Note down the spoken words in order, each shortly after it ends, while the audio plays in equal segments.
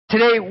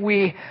Today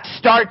we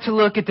start to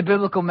look at the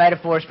biblical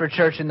metaphors for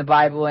church in the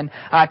Bible. And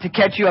to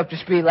catch you up to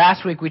speed,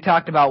 last week we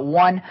talked about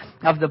one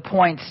of the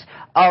points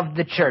of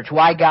the church,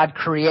 why God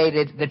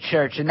created the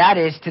church. And that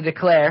is to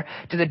declare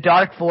to the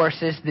dark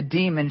forces, the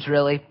demons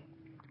really,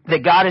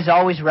 that God is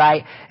always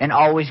right and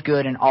always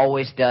good and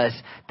always does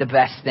the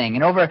best thing.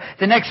 And over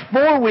the next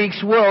 4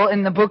 weeks, we'll,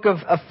 in the book of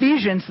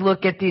Ephesians,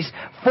 look at these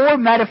 4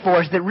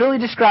 metaphors that really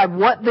describe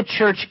what the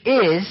church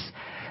is,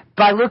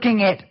 by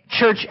looking at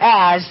church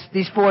as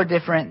these 4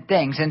 different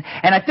things. And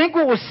I think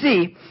what we'll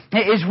see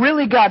is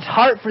really God's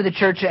heart for the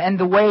church and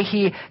the way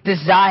He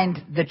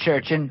designed the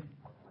church. And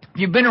if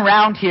you've been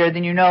around here,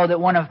 then you know that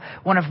one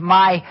of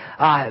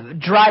my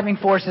driving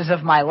forces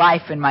of my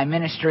life and my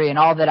ministry and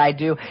all that I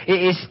do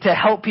is to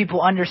help people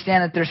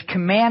understand that there's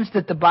commands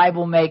that the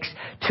Bible makes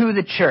to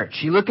the church.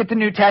 You look at the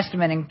New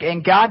Testament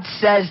and God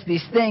says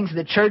these things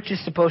that church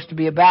is supposed to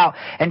be about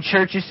and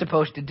church is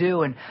supposed to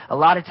do, and a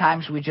lot of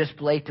times we just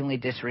blatantly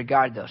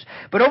disregard those.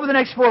 But over the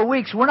next 4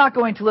 weeks, we're not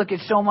going to look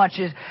at so much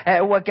as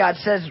what God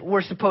says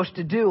we're supposed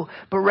to do,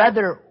 but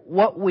rather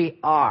what we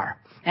are.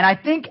 And I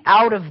think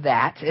out of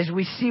that, as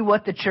we see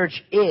what the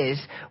church is,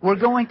 we're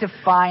going to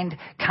find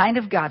kind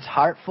of God's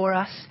heart for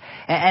us.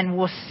 And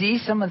we'll see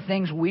some of the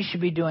things we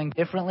should be doing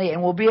differently.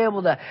 And we'll be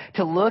able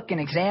to look and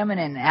examine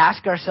and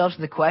ask ourselves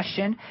the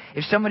question,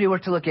 if somebody were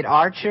to look at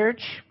our church,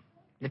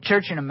 the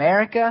church in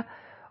America,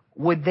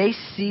 would they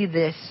see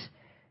this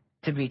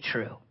to be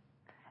true?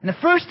 And the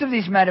first of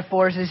these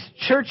metaphors is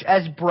church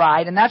as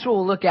bride, and that's what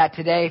we'll look at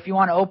today. If you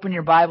want to open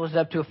your Bibles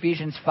up to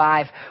Ephesians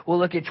 5, we'll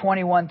look at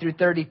 21 through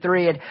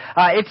 33. And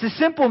it's a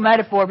simple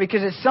metaphor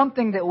because it's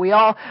something that we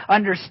all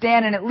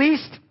understand, and at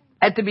least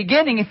at the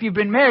beginning, if you've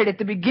been married, at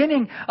the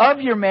beginning of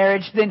your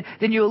marriage, then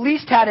you at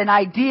least had an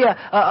idea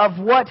of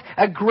what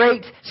a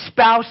great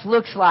spouse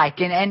looks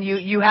like. And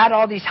you had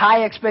all these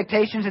high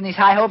expectations and these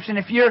high hopes. And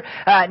if you're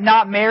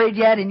not married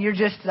yet and you're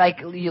just like,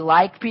 you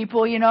like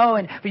people,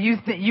 but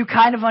you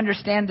kind of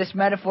understand this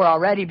metaphor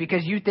already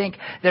because you think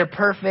they're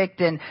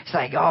perfect. And it's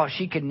like, oh,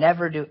 she could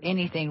never do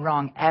anything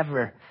wrong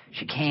ever.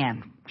 She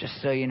can,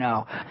 just so you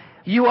know.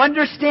 You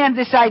understand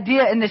this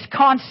idea and this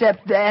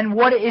concept and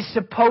what it is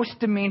supposed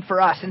to mean for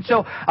us. And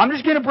so I'm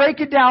just going to break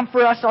it down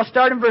for us. I'll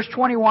start in verse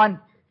 21.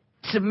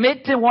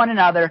 Submit to one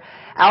another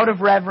out of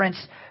reverence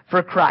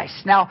for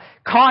Christ. Now,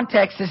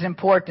 context is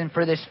important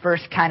for this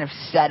first kind of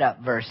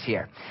setup verse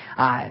here.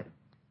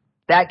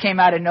 That came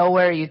out of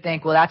nowhere. You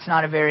think, well, that's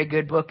not a very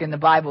good book in the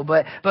Bible.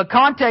 But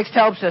context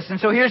helps us. And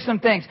so here's some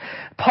things.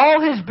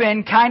 Paul has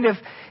been kind of,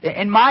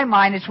 in my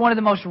mind, it's one of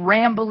the most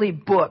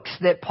rambly books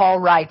that Paul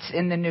writes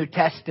in the New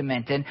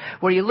Testament. And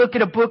where you look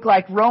at a book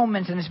like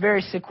Romans and it's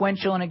very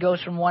sequential and it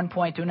goes from one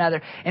point to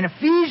another. In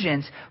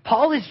Ephesians,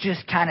 Paul is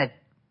just kind of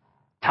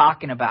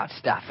talking about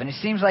stuff. And it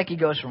seems like he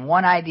goes from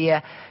one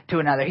idea to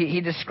another.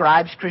 He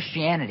describes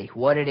Christianity,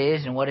 what it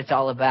is and what it's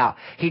all about.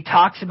 He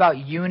talks about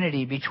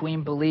unity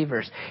between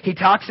believers. He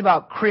talks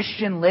about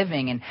Christian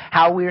living and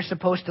how we are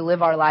supposed to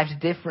live our lives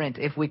different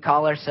if we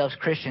call ourselves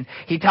Christians.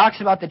 He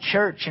talks about the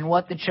church and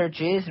what the church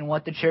is and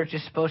what the church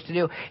is supposed to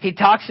do. He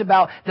talks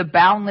about the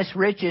boundless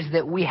riches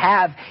that we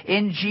have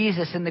in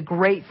Jesus and the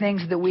great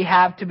things that we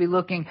have to be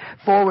looking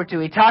forward to.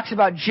 He talks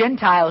about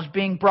Gentiles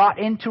being brought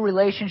into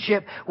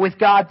relationship with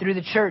God through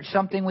the church,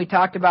 something we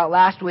talked about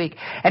last week.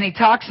 And he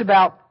talks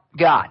about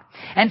God.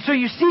 And so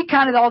you see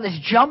kind of all this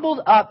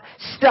jumbled up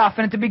stuff.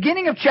 And at the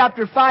beginning of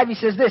chapter 5, he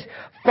says this: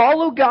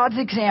 follow God's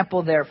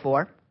example,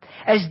 therefore,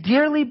 as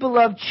dearly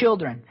beloved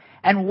children,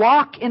 and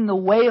walk in the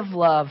way of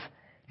love,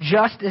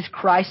 just as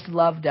Christ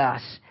loved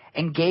us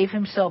and gave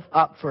himself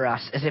up for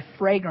us as a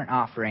fragrant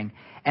offering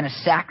and a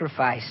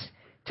sacrifice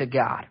to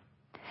God.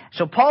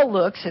 So Paul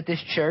looks at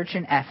this church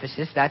in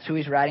Ephesus, that's who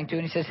he's writing to,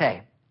 and he says,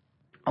 hey,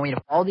 I want you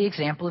to follow the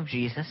example of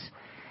Jesus,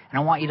 and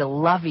I want you to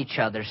love each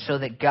other so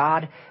that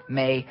God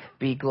may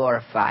be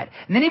glorified.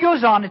 And then he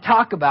goes on to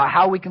talk about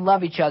how we can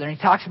love each other. And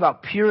he talks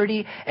about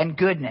purity and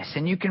goodness.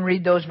 And you can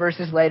read those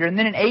verses later. And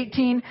then in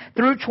 18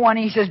 through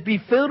 20, he says, be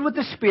filled with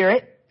the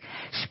Spirit,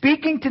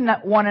 speaking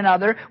to one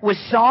another with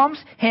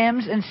psalms,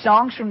 hymns, and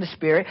songs from the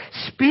Spirit.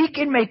 Speak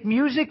and make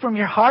music from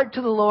your heart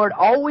to the Lord,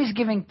 always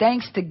giving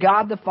thanks to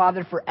God the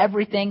Father for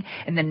everything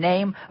in the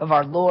name of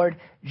our Lord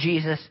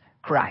Jesus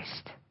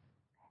Christ.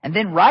 And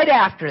then right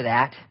after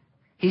that,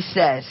 he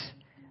says,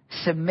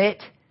 submit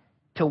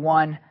to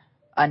one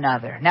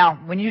another.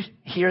 Now, when you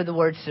hear the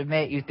word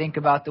submit, you think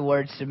about the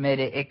word submit,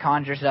 it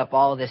conjures up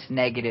all this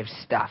negative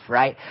stuff,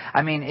 right?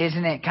 I mean,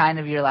 isn't it kind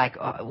of, you're like,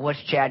 oh,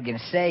 what's Chad going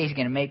to say? He's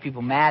going to make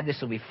people mad.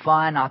 This will be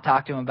fun. I'll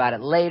talk to him about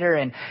it later.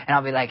 And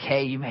I'll be like,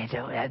 hey, you made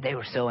they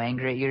were so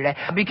angry at you today.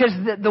 Because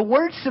the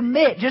word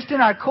submit, just in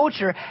our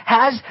culture,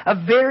 has a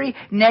very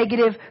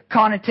negative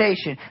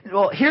connotation.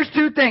 Well, here's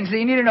 2 things that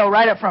you need to know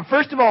right up front.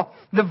 First of all,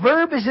 the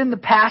verb is in the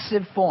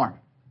passive form.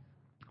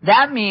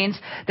 That means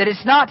that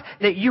it's not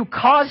that you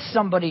cause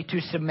somebody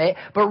to submit,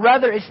 but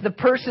rather it's the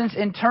person's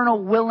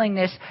internal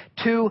willingness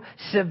to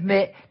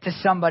submit to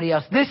somebody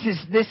else. This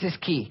is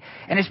key.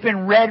 And it's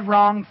been read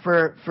wrong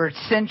for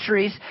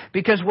centuries,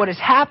 because what has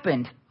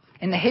happened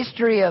in the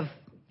history of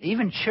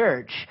even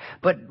church,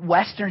 but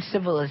Western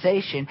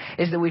civilization,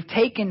 is that we've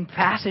taken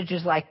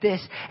passages like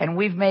this and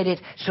we've made it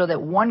so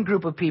that one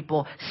group of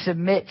people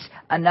submits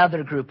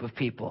another group of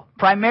people.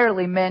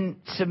 Primarily men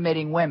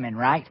submitting women,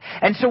 right?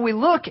 And so we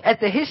look at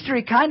the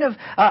history kind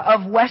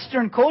of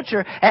Western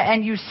culture,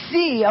 and you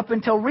see up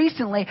until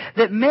recently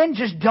that men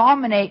just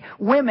dominate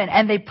women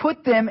and they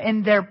put them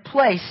in their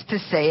place, to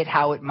say it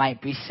how it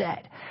might be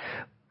said.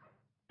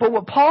 But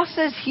what Paul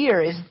says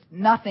here is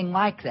nothing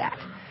like that.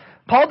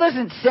 Paul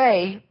doesn't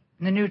say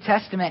in the New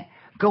Testament,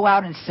 go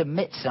out and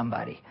submit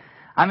somebody.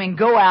 I mean,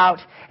 go out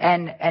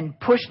and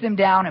push them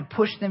down and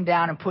push them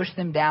down and push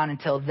them down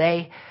until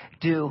they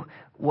do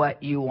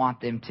what you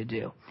want them to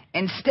do.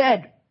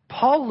 Instead,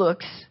 Paul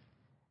looks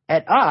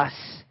at us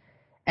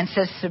and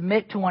says,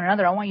 submit to one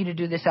another. I want you to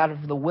do this out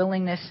of the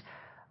willingness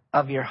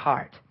of your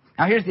heart.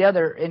 Now, here's the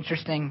other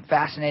interesting,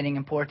 fascinating,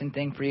 important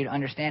thing for you to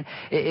understand,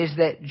 is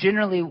that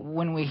generally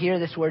when we hear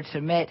this word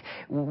submit,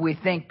 we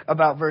think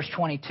about verse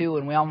 22,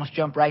 and we almost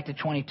jump right to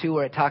 22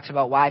 where it talks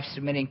about wives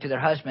submitting to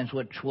their husbands,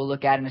 which we'll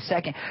look at in a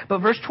second. But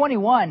verse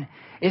 21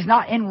 is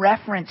not in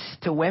reference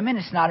to women.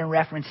 It's not in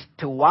reference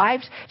to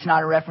wives. It's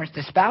not in reference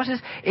to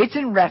spouses. It's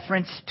in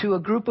reference to a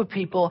group of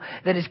people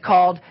that is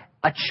called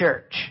a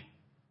church.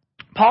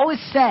 Paul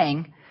is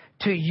saying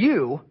to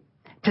you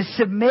to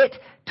submit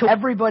to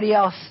everybody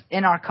else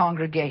in our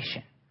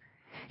congregation.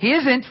 He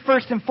isn't,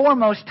 first and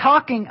foremost,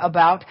 talking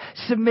about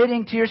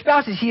submitting to your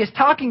spouses. He is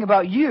talking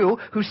about you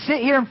who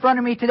sit here in front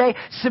of me today,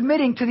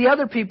 submitting to the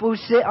other people who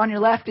sit on your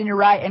left and your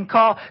right and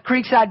call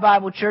Creekside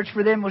Bible Church,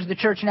 for them was the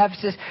church in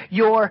Ephesus,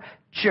 your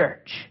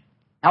church.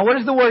 Now, what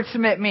does the word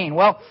submit mean?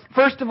 Well,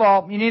 first of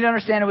all, you need to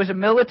understand it was a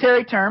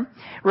military term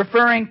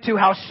referring to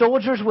how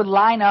soldiers would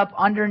line up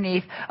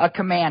underneath a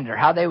commander,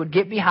 how they would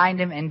get behind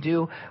him and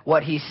do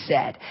what he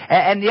said.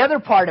 And the other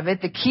part of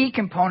it, the key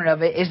component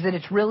of it, is that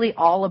it's really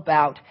all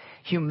about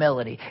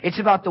humility.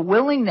 It's about the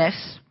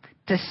willingness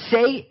to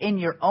say in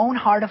your own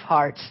heart of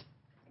hearts,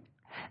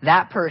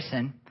 that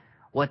person,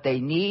 what they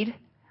need,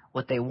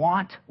 what they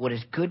want, what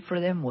is good for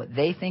them, what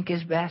they think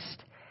is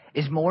best,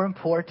 is more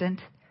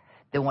important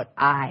than what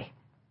I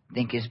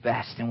think is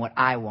best and what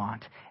I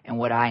want and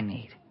what I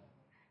need.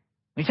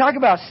 When you talk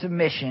about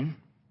submitting,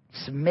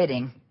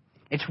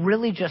 it's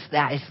really just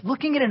that. It's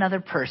looking at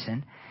another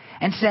person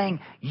and saying,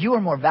 you are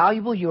more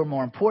valuable, you are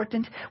more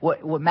important.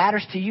 What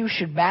matters to you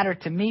should matter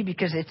to me,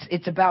 because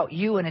it's about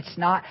you and it's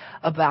not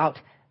about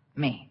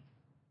me.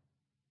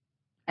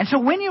 And so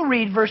when you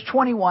read verse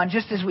 21,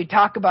 just as we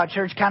talk about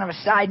church, kind of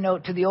a side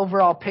note to the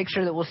overall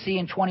picture that we'll see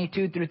in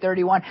 22 through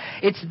 31,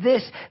 it's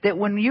this, that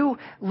when you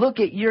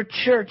look at your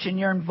church and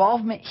your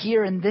involvement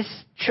here in this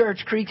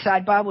church,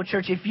 Creekside Bible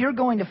Church, if you're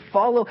going to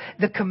follow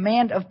the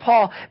command of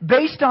Paul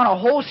based on a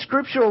whole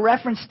scriptural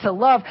reference to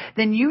love,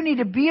 then you need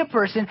to be a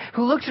person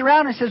who looks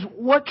around and says,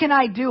 what can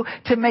I do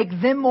to make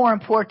them more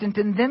important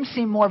and them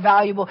seem more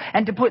valuable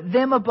and to put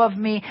them above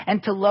me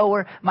and to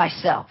lower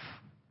myself?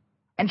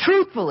 And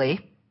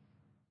truthfully,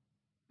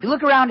 if you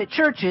look around at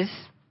churches,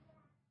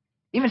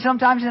 even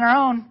sometimes in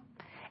our own,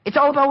 it's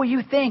all about what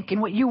you think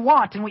and what you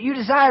want and what you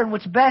desire and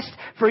what's best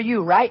for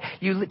you, right?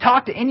 You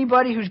talk to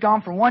anybody who's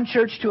gone from one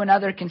church to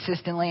another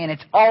consistently, and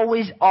it's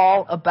always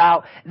all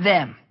about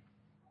them.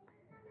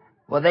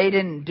 Well, they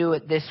didn't do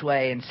it this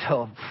way, and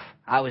so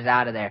I was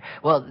out of there.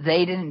 Well,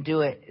 they didn't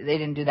do it. They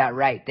didn't do that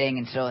right thing,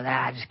 and so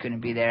I just couldn't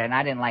be there. And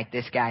I didn't like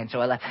this guy, and so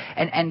I left.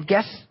 And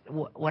guess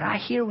what I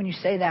hear when you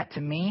say that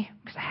to me,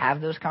 because I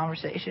have those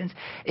conversations,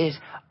 is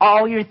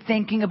all you're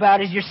thinking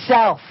about is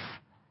yourself.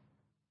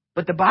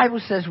 But the Bible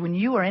says when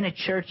you are in a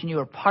church and you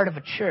are part of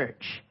a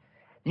church,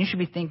 then you should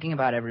be thinking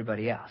about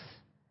everybody else.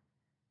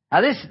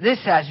 Now, this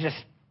has just,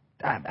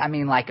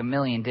 like a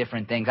million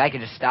different things. I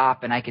could just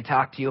stop and I could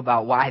talk to you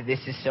about why this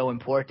is so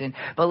important.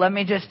 But let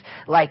me just,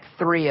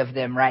 three of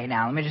them right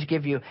now. Let me just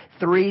give you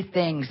three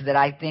things that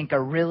I think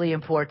are really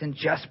important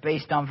just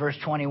based on verse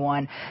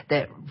 21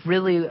 that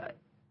really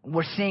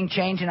we're seeing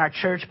change in our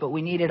church, but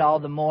we need it all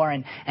the more.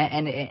 And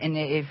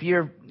if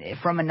you're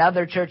from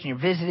another church and you're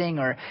visiting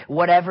or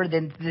whatever,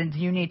 then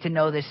you need to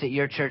know this at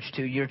your church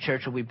too. Your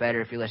church will be better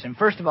if you listen.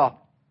 First of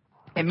all,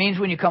 it means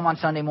when you come on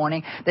Sunday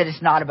morning that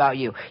it's not about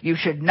you. You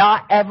should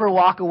not ever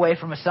walk away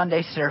from a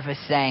Sunday service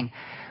saying,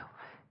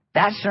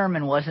 that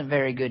sermon wasn't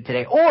very good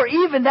today. Or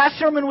even, that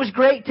sermon was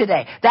great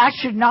today. That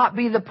should not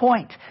be the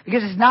point.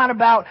 Because it's not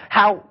about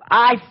how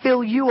I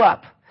fill you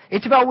up.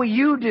 It's about what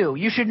you do.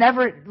 You should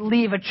never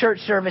leave a church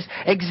service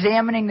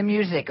examining the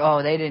music.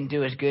 Oh, they didn't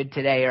do as good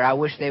today, or I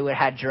wish they would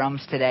have had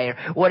drums today,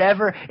 or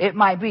whatever it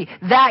might be.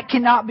 That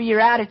cannot be your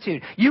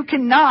attitude. You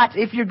cannot,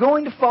 if you're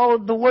going to follow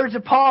the words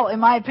of Paul, in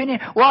my opinion,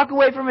 walk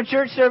away from a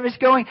church service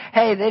going,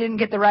 hey, they didn't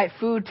get the right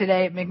food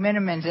today at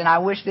McMinimans, and I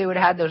wish they would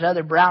have had those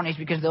other brownies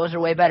because those are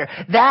way better.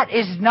 That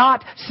is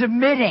not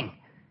submitting.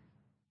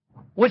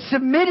 What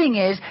submitting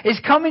is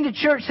coming to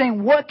church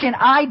saying, what can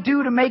I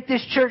do to make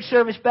this church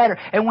service better?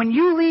 And when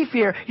you leave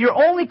here, your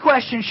only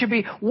question should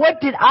be,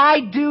 what did I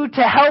do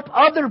to help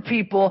other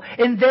people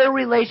in their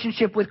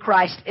relationship with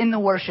Christ in the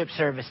worship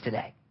service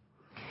today?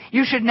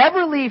 You should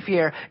never leave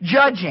here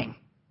judging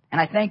and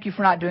I thank you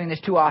for not doing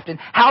this too often,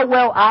 how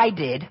well I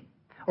did,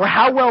 or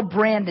how well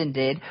Brandon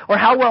did, or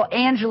how well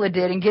Angela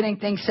did in getting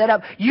things set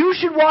up. You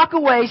should walk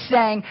away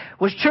saying,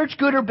 was church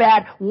good or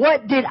bad?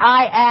 What did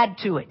I add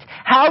to it?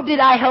 How did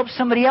I help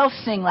somebody else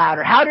sing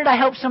louder? How did I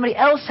help somebody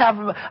else have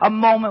a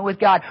moment with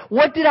God?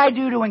 What did I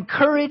do to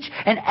encourage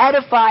and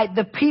edify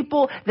the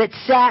people that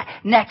sat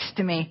next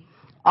to me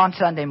on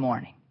Sunday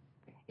morning?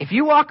 If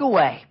you walk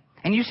away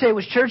and you say,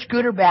 was church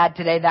good or bad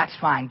today? That's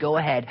fine. Go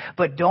ahead.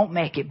 But don't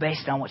make it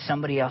based on what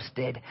somebody else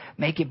did.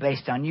 Make it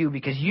based on you,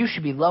 because you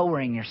should be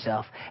lowering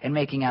yourself and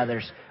making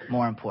others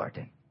more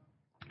important.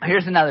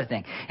 Here's another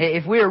thing.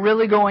 If we are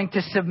really going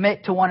to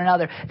submit to one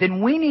another,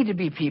 then we need to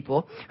be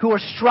people who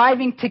are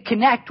striving to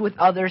connect with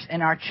others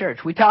in our church.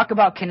 We talk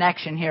about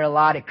connection here a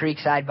lot at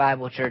Creekside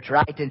Bible Church,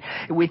 right? And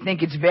we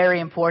think it's very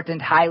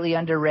important, highly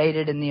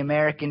underrated in the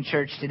American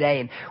church today.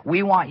 And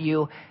we want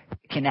you to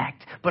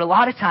connect. But a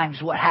lot of times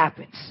what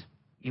happens,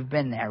 you've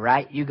been there,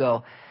 right? You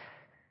go,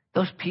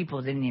 those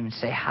people didn't even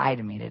say hi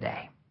to me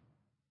today.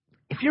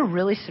 If you're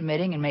really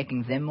submitting and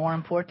making them more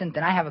important,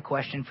 then I have a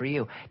question for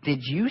you. Did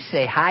you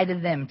say hi to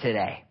them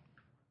today?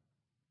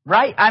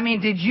 Right? I mean,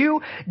 did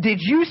you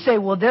say,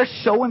 well, they're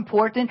so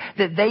important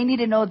that they need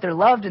to know that they're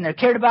loved and they're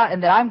cared about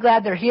and that I'm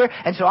glad they're here,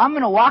 and so I'm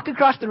going to walk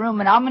across the room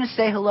and I'm going to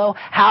say hello.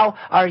 How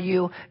are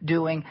you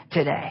doing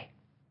today?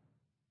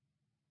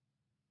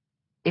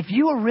 If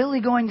you are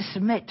really going to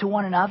submit to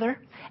one another,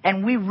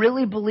 and we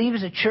really believe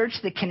as a church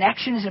that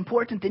connection is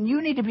important, then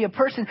you need to be a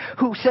person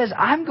who says,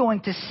 I'm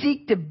going to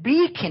seek to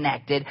be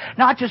connected,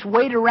 not just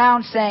wait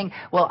around saying,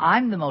 well,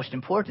 I'm the most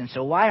important,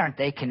 so why aren't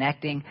they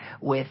connecting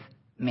with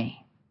me?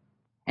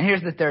 And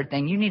here's the third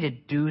thing. You need to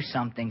do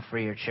something for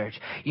your church.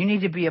 You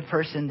need to be a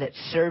person that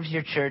serves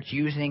your church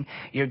using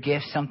your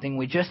gifts, something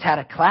we just had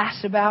a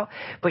class about.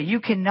 But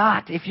you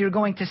cannot, if you're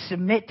going to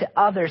submit to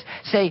others,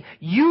 say,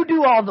 you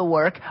do all the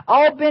work,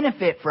 I'll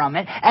benefit from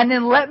it, and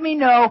then let me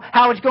know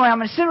how it's going. I'm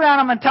going to sit around,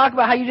 I'm going to talk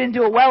about how you didn't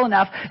do it well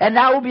enough, and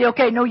that will be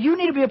okay. No, you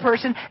need to be a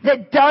person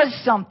that does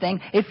something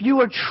if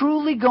you are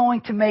truly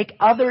going to make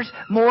others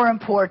more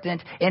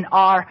important in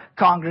our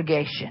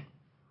congregation.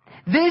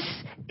 This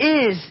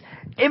is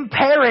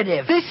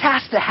imperative. This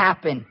has to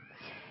happen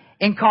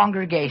in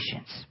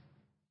congregations.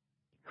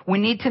 We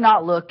need to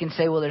not look and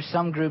say, well, there's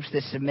some groups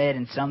that submit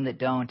and some that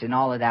don't and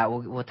all of that.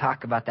 We'll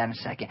talk about that in a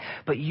second.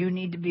 But you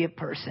need to be a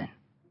person.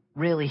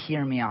 Really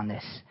hear me on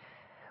this.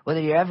 Whether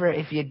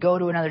if you go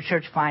to another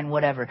church, fine,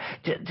 whatever.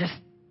 Just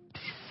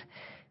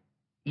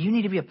you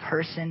need to be a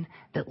person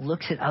that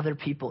looks at other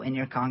people in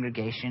your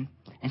congregation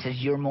and says,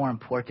 you're more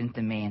important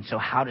than me. And so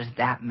how does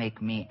that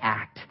make me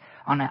act?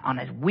 On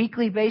a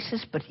weekly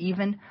basis, but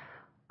even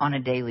on a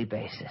daily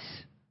basis.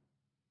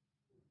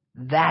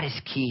 That is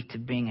key to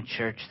being a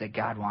church that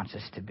God wants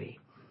us to be.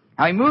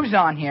 Now he moves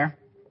on here.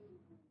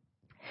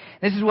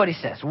 This is what he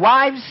says.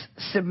 Wives,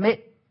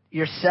 submit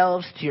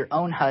yourselves to your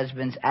own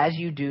husbands as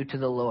you do to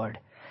the Lord.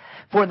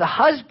 For the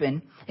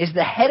husband is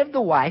the head of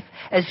the wife,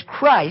 as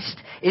Christ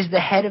is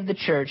the head of the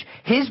church,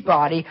 his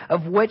body,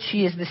 of which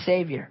he is the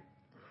Savior.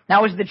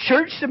 Now, as the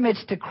church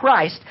submits to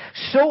Christ,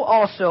 so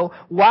also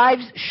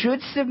wives should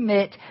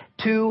submit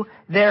to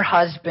their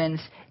husbands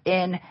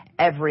in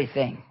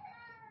everything.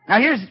 Now,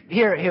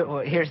 here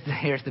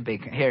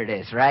it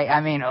is, right? I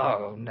mean,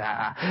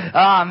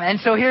 and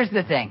so here's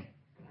the thing.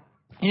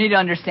 You need to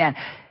understand.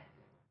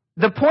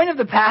 The point of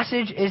the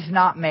passage is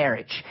not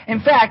marriage. In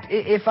fact,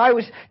 if I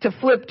was to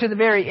flip to the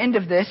very end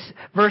of this,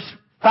 verse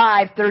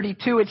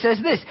 5:32, it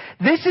says this.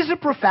 This is a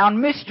profound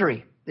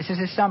mystery. This is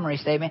his summary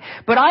statement.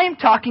 But I am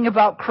talking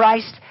about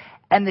Christ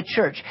and the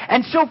church.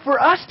 And so for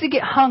us to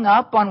get hung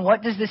up on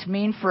what does this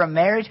mean for a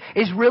marriage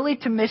is really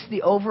to miss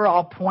the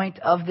overall point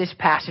of this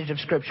passage of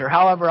Scripture.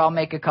 However, I'll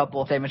make a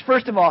couple of statements.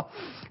 First of all,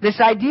 this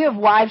idea of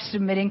wives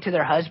submitting to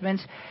their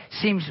husbands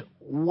seems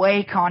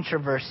way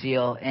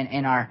controversial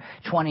in our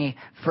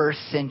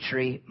 21st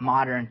century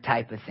modern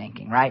type of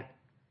thinking, right?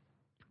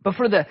 But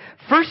for the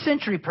first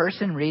century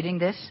person reading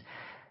this,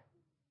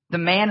 the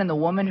man and the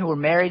woman who were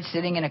married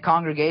sitting in a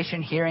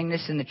congregation hearing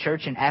this in the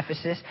church in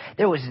Ephesus,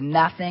 there was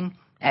nothing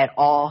at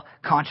all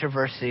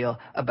controversial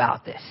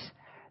about this.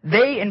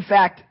 They, in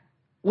fact,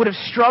 would have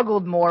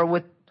struggled more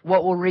with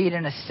what we'll read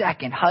in a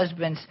second.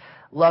 Husbands,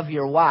 love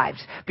your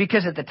wives.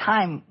 Because at the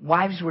time,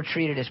 wives were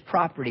treated as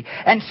property.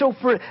 And so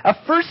for a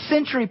first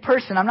century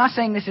person, I'm not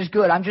saying this is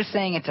good, I'm just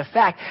saying it's a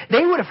fact.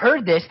 They would have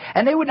heard this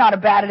and they would not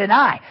have batted an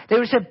eye. They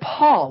would have said,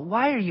 Paul,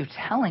 why are you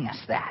telling us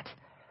that?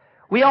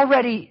 We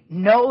already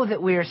know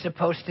that we are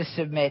supposed to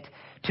submit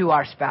to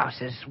our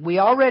spouses. We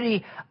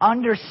already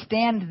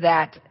understand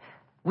that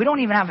we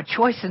don't even have a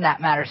choice in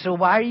that matter. So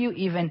why are you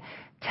even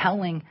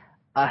telling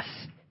us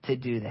to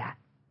do that?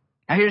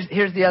 Now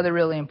here's the other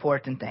really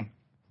important thing.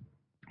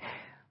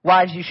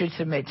 Wives, you should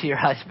submit to your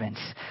husbands.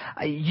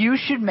 You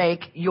should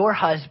make your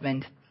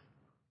husband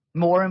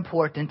more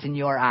important in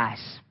your eyes.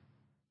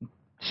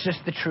 It's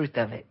just the truth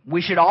of it.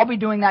 We should all be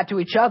doing that to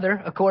each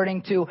other,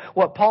 according to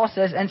what Paul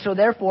says. And so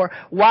therefore,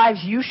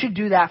 wives, you should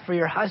do that for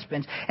your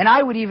husbands. And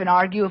I would even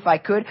argue, if I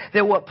could,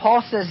 that what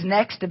Paul says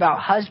next about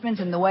husbands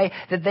and the way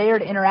that they are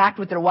to interact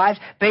with their wives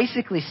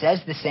basically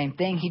says the same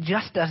thing. He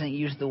just doesn't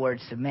use the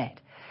word submit.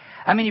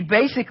 I mean, he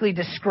basically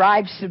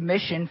describes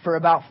submission for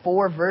about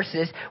 4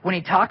 verses when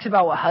he talks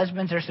about what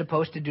husbands are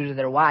supposed to do to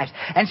their wives.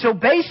 And so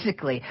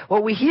basically,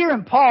 what we hear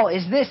in Paul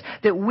is this,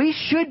 that we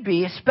should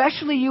be,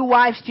 especially you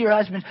wives to your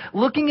husbands,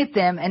 looking at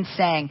them and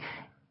saying,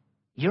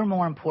 you're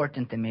more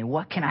important than me.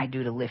 What can I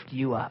do to lift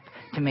you up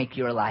to make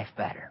your life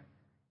better?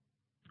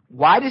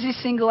 Why does he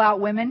single out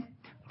women?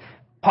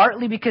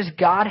 Partly because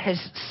God has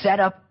set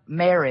up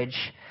marriage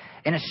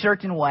in a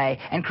certain way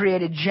and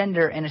created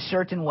gender in a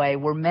certain way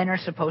where men are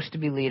supposed to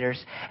be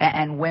leaders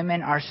and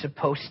women are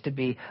supposed to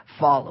be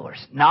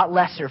followers. Not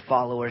lesser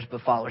followers,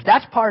 but followers.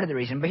 That's part of the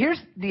reason. But here's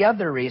the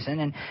other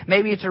reason, and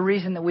maybe it's a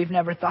reason that we've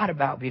never thought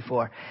about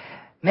before.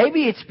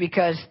 Maybe it's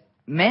because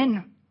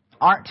men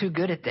aren't too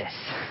good at this.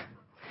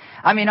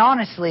 I mean,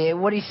 honestly,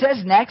 what he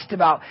says next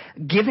about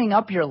giving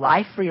up your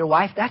life for your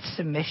wife, that's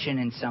submission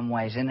in some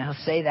ways, and he'll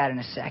say that in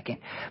a second.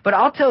 But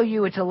I'll tell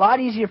you, it's a lot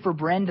easier for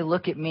Bryn to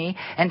look at me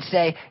and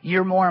say,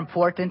 you're more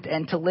important,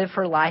 and to live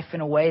her life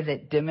in a way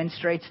that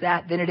demonstrates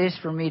that, than it is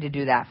for me to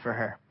do that for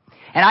her.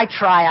 And I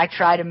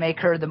try to make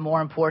her the more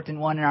important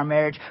one in our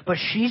marriage, but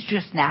she's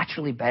just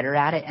naturally better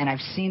at it, and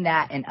I've seen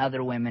that in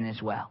other women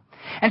as well.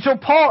 And so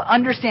Paul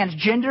understands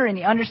gender, and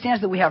he understands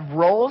that we have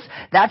roles.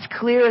 That's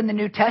clear in the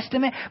New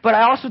Testament. But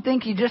I also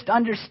think he just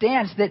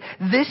understands that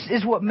this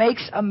is what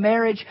makes a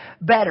marriage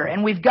better.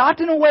 And we've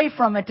gotten away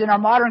from it in our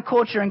modern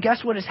culture. And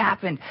guess what has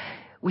happened?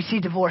 We see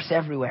divorce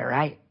everywhere,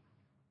 right?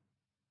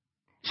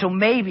 So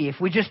maybe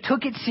if we just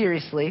took it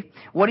seriously,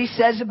 what he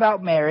says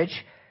about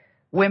marriage,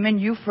 women,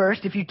 you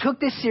first, if you took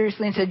this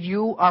seriously and said,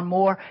 you are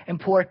more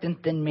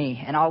important than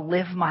me, and I'll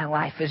live my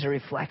life as a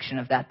reflection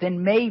of that,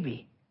 then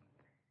maybe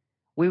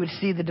we would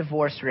see the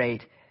divorce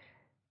rate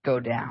go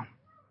down.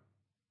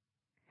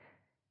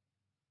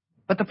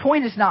 But the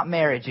point is not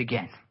marriage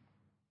again.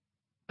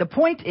 The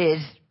point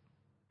is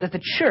that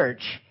the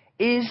church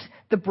is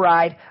the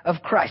bride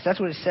of Christ. That's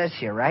what it says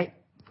here, right?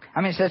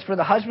 I mean, it says, for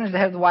the husband is the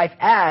head of the wife,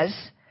 as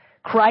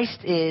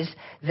Christ is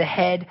the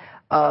head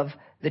of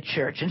the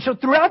church. And so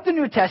throughout the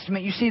New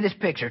Testament, you see this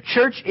picture.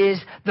 Church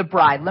is the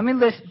bride. Let me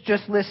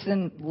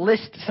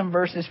list some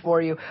verses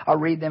for you. I'll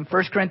read them.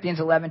 1 Corinthians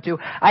 11:2.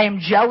 I am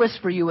jealous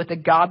for you with a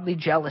godly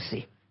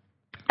jealousy.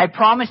 I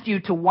promised you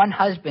to one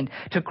husband,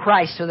 to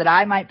Christ, so that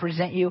I might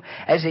present you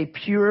as a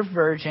pure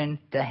virgin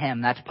to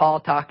him. That's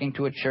Paul talking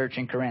to a church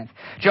in Corinth.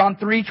 John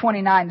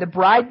 3:29. The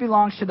bride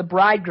belongs to the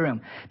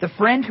bridegroom. The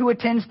friend who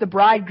attends the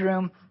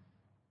bridegroom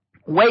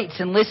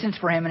waits and listens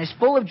for him and is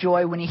full of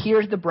joy when he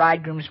hears the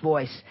bridegroom's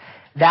voice.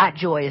 That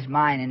joy is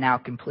mine and now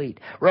complete.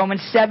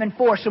 Romans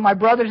 7:4. So my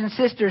brothers and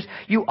sisters,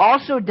 you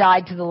also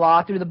died to the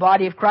law through the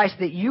body of Christ,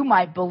 that you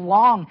might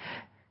belong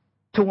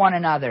to one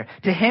another.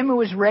 To him who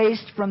was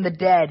raised from the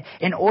dead,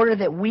 in order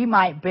that we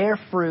might bear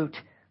fruit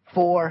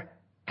for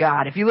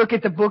God. If you look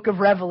at the book of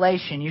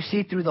Revelation, you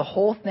see through the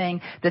whole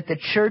thing that the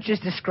church is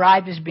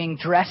described as being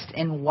dressed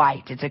in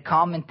white. It's a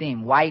common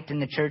theme. White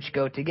and the church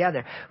go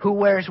together. Who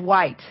wears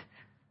white?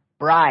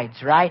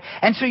 Brides, right?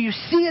 And so you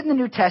see in the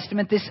New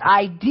Testament this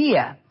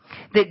idea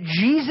that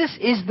Jesus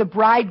is the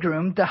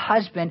bridegroom, the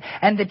husband,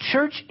 and the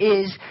church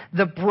is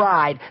the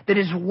bride that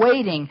is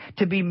waiting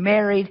to be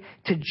married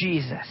to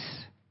Jesus.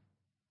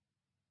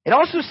 It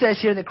also says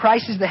here that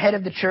Christ is the head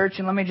of the church,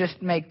 and let me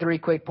just make 3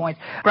 quick points.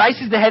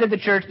 Christ is the head of the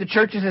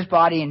church is his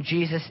body, and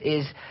Jesus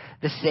is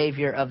the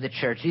Savior of the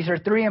church. These are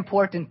 3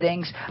 important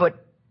things,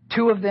 but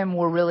 2 of them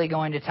we're really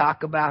going to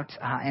talk about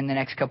in the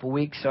next couple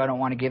weeks, so I don't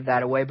want to give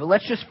that away. But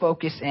let's just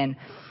focus in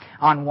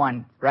on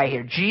one right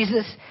here.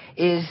 Jesus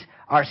is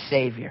our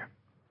Savior.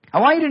 I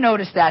want you to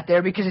notice that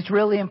there because it's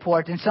really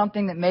important,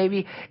 something that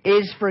maybe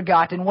is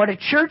forgotten. What a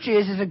church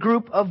is a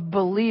group of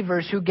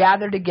believers who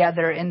gather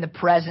together in the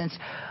presence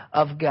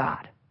of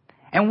God.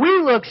 And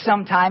we look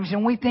sometimes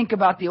and we think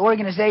about the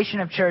organization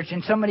of church,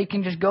 and somebody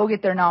can just go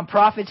get their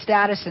nonprofit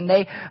status and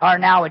they are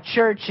now a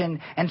church, and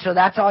so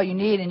that's all you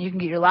need, and you can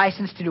get your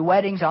license to do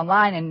weddings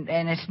online,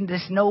 and it's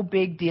this no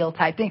big deal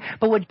type thing.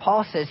 But what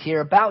Paul says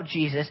here about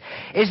Jesus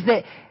is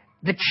that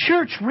the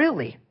church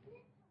really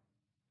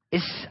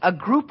is a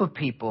group of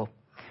people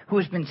who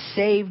has been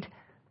saved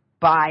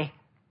by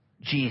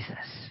Jesus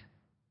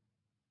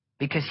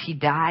because he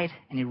died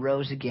and he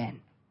rose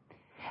again.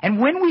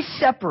 And when we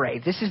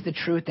separate, this is the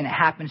truth, and it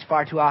happens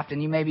far too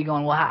often. You may be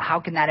going, well, how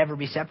can that ever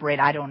be separated?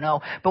 I don't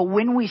know. But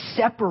when we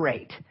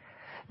separate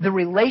the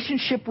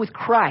relationship with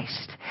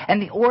Christ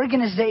and the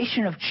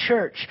organization of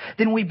church,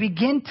 then we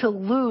begin to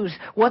lose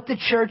what the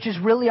church is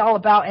really all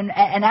about, and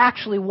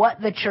actually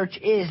what the church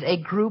is,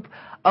 a group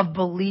of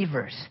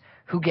believers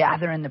who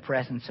gather in the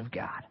presence of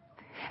God.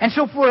 And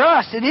so for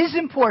us, it is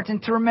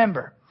important to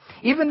remember,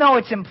 even though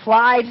it's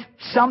implied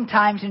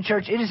sometimes in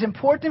church, it is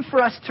important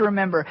for us to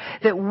remember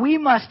that we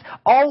must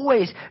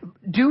always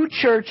do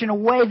church in a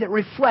way that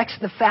reflects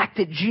the fact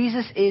that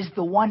Jesus is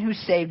the one who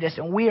saved us,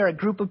 and we are a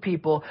group of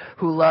people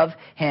who love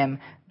Him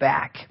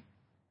back.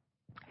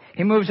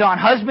 He moves on.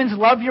 Husbands,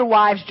 love your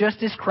wives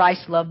just as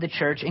Christ loved the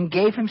church and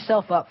gave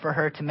Himself up for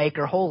her to make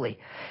her holy,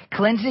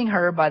 cleansing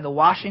her by the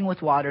washing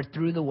with water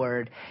through the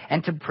word,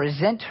 and to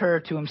present her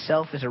to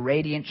Himself as a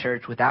radiant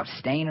church without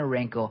stain or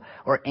wrinkle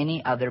or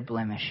any other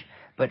blemish,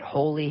 but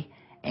holy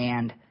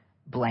and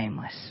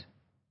blameless.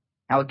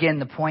 Now again,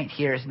 the point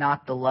here is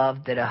not the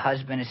love that a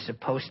husband is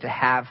supposed to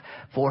have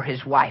for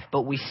his wife,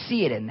 but we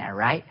see it in there,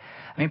 right?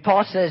 I mean,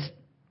 Paul says,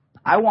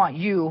 I want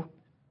you,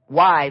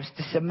 wives,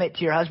 to submit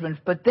to your husbands.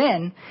 But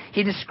then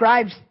he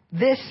describes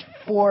this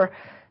for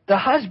the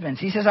husbands.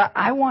 He says,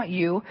 I want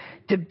you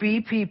to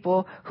be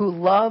people who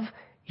love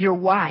your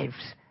wives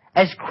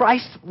as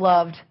Christ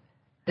loved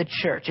the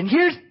church. And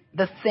here's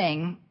the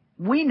thing.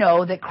 We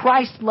know that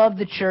Christ loved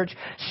the church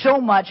so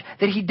much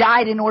that He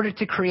died in order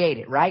to create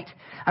it, right?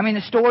 I mean,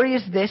 the story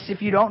is this,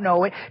 if you don't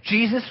know it.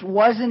 Jesus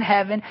was in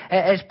heaven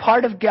as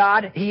part of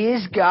God. He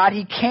is God.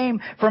 He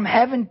came from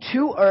heaven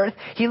to earth.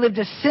 He lived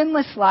a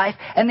sinless life,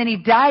 and then He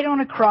died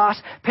on a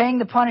cross, paying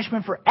the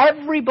punishment for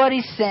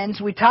everybody's sins.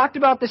 We talked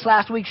about this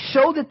last week,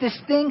 so that this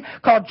thing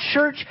called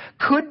church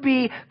could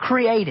be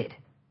created.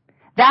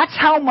 That's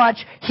how much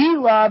He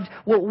loved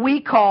what we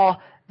call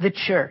the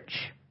church.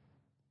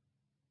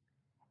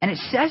 And it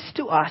says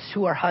to us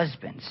who are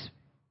husbands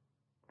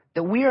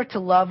that we are to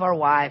love our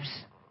wives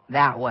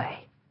that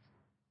way.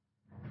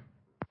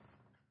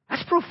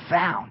 That's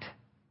profound.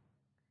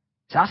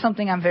 It's not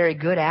something I'm very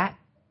good at.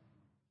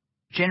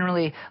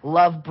 Generally,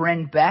 love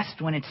Bryn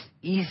best when it's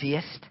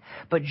easiest,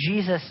 but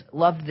Jesus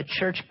loved the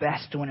church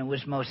best when it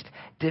was most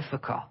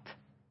difficult.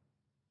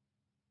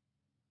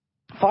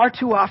 Far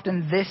too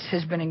often this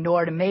has been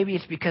ignored, and maybe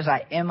it's because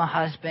I am a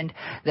husband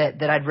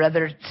that I'd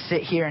rather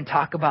sit here and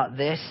talk about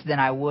this than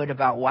I would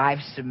about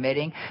wives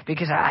submitting,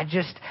 because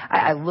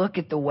I look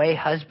at the way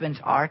husbands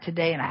are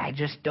today and I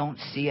just don't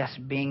see us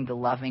being the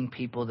loving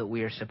people that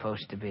we are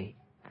supposed to be.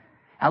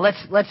 Now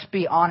let's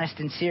be honest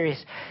and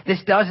serious.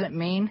 This doesn't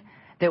mean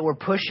that we're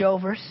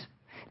pushovers.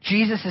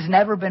 Jesus has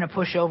never been a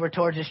pushover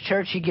towards His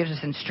church. He gives us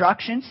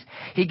instructions.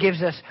 He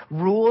gives us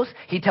rules.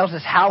 He tells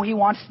us how He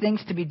wants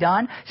things to be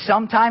done.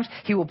 Sometimes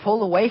He will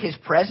pull away His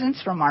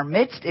presence from our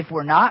midst if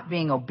we're not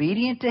being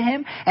obedient to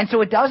Him. And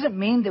so it doesn't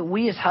mean that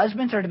we as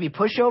husbands are to be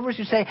pushovers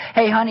who say,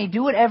 hey, honey,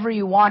 do whatever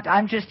you want.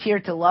 I'm just here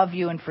to love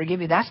you and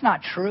forgive you. That's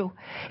not true.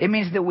 It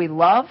means that we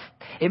love.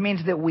 It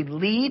means that we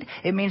lead.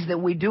 It means that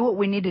we do what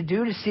we need to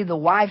do to see the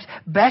wife's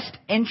best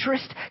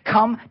interest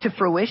come to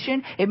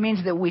fruition. It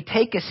means that we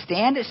take a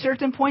stand at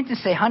certain points and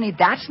say, honey,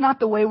 that's not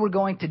the way we're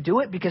going to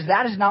do it, because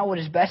that is not what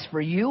is best for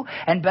you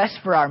and best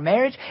for our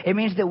marriage. It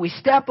means that we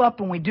step up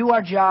and we do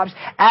our jobs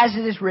as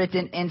it is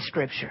written in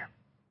Scripture.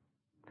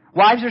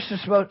 Wives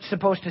are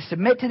supposed to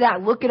submit to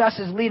that, look at us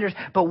as leaders,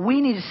 but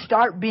we need to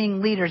start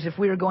being leaders if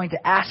we are going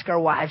to ask our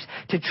wives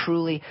to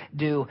truly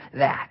do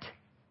that.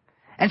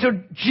 And so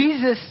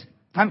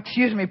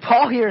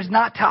Paul here is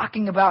not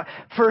talking about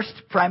first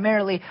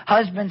primarily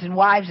husbands and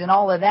wives and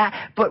all of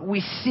that, but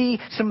we see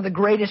some of the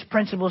greatest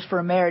principles for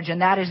a marriage,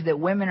 and that is that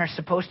women are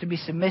supposed to be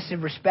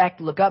submissive, respect,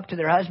 look up to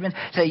their husbands,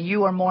 say,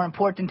 you are more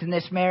important in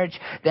this marriage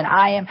than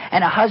I am.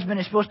 And a husband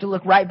is supposed to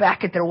look right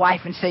back at their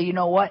wife and say, you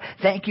know what,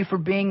 thank you for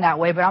being that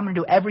way, but I'm going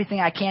to do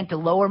everything I can to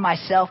lower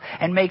myself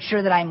and make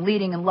sure that I'm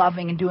leading and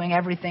loving and doing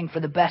everything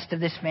for the best of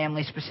this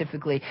family,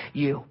 specifically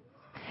you.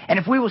 And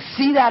if we will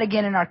see that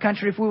again in our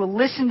country, if we will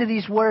listen to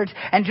these words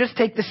and just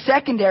take the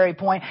secondary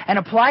point and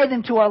apply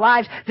them to our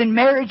lives, then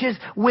marriages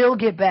will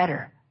get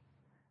better.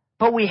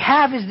 But we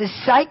have is this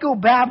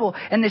psychobabble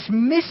and this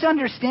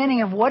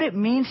misunderstanding of what it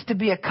means to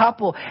be a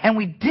couple, and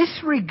we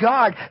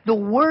disregard the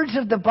words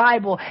of the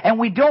Bible, and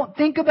we don't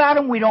think about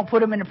them, we don't put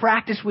them into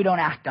practice, we don't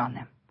act on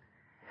them.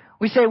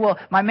 We say, well,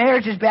 my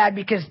marriage is bad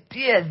because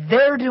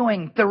they're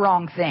doing the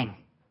wrong thing.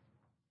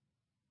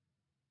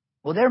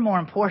 Well, they're more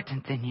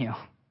important than you.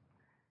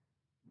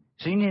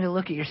 So you need to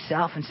look at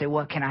yourself and say,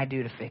 what can I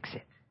do to fix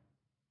it?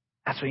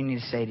 That's what you need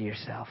to say to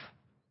yourself.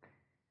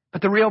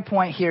 But the real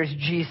point here is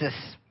Jesus,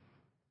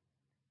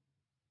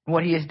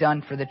 what He has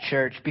done for the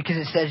church. Because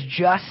it says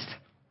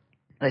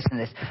listen to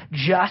this,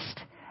 just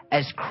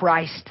as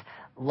Christ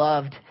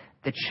loved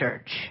the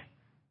church.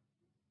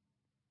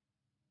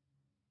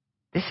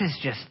 This is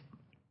just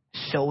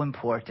so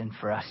important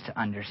for us to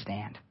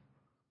understand.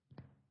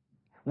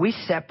 We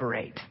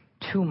separate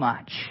too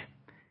much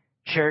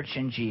church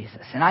and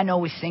Jesus. And I know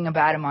we sing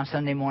about Him on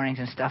Sunday mornings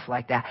and stuff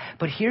like that.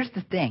 But here's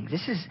the thing.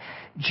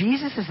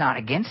 Jesus is not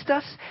against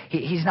us.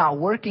 He's not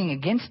working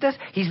against us.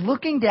 He's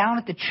looking down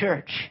at the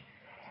church.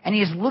 And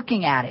He is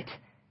looking at it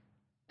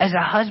as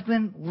a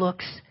husband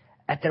looks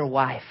at their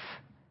wife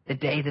the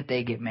day that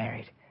they get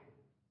married.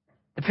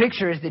 The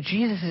picture is that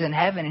Jesus is in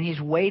heaven and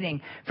He's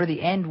waiting for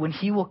the end when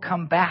He will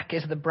come back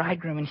as the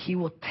bridegroom and He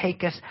will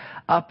take us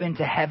up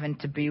into heaven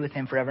to be with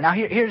Him forever. Now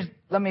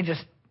let me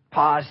just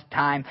pause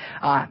time.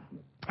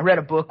 I read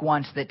a book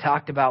once that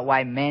talked about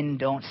why men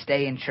don't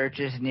stay in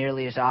churches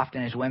nearly as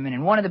often as women.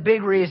 And one of the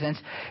big reasons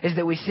is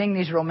that we sing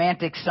these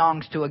romantic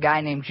songs to a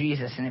guy named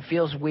Jesus, and it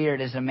feels weird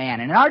as a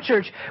man. And in our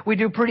church, we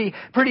do pretty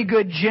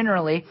good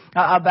generally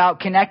about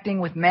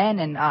connecting with men.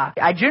 And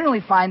I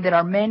generally find that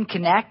our men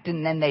connect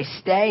and then they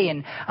stay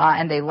and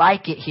they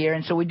like it here.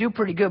 And so we do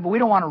pretty good, but we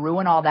don't want to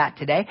ruin all that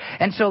today.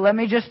 And so let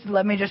me just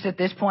at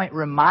this point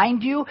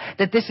remind you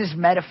that this is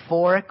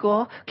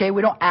metaphorical. Okay,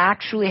 we don't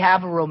actually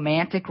have a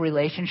romantic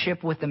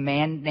relationship with a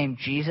man named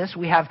Jesus.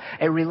 We have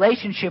a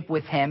relationship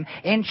with him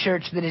in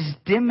church that is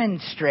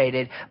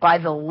demonstrated by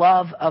the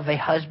love of a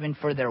husband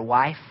for their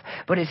wife,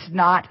 but it's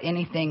not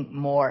anything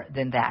more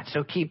than that.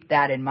 So keep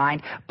that in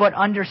mind, but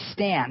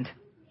understand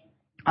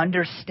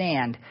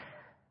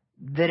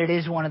that it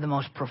is one of the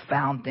most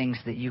profound things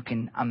that you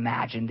can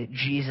imagine, that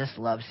Jesus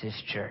loves his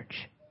church.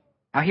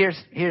 Now here's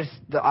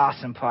the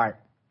awesome part.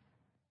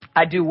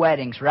 I do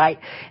weddings, right?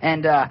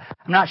 And I'm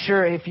not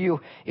sure if you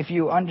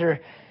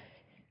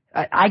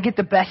I get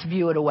the best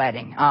view at a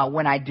wedding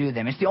when I do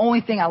them. It's the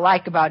only thing I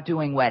like about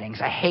doing weddings.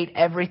 I hate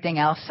everything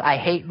else. I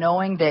hate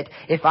knowing that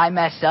if I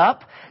mess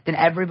up, then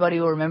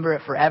everybody will remember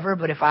it forever.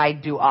 But if I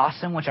do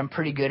awesome, which I'm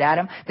pretty good at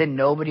them, then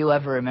nobody will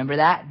ever remember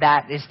that.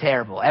 That is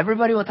terrible.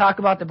 Everybody will talk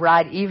about the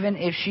bride, even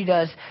if she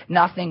does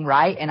nothing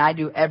right and I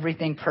do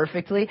everything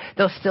perfectly.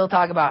 They'll still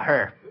talk about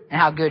her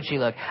and how good she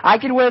looked. I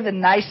could wear the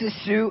nicest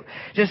suit,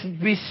 just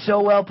be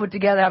so well put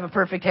together, have a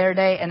perfect hair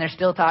day, and they're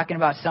still talking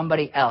about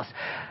somebody else.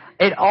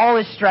 It all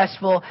is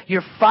stressful.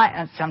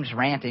 I'm just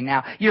ranting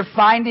now. You're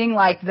finding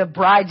like the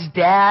bride's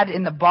dad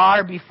in the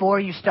bar before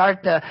you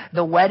start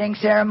the wedding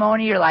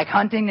ceremony. You're like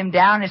hunting them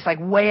down. It's like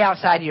way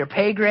outside of your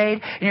pay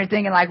grade. And you're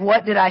thinking like,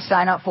 what did I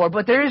sign up for?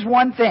 But there is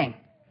one thing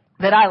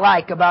that I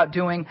like about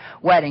doing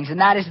weddings, and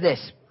that is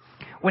this.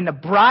 When the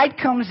bride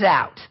comes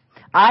out,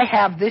 I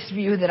have this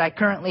view that I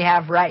currently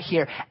have right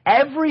here.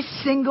 Every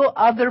single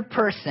other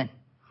person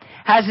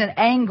has an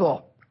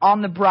angle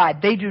on the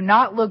bride. They do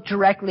not look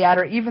directly at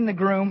her. Even the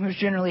groom, who's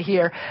generally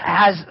here,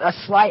 has a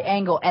slight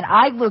angle. And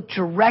I look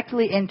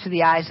directly into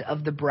the eyes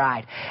of the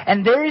bride.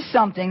 And there is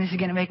something, this is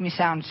going to make me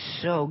sound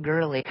so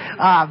girly,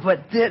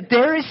 but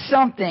there is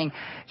something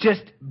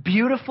just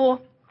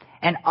beautiful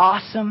and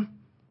awesome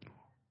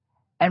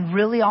and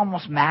really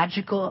almost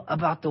magical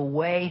about the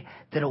way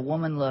that a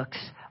woman looks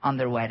on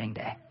their wedding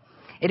day.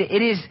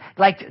 It is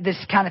like this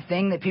kind of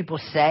thing that people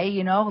say,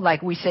 you know,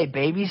 like we say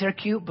babies are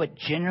cute, but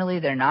generally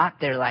they're not.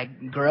 They're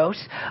like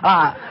gross.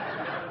 But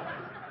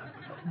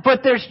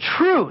there's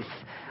truth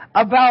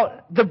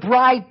about the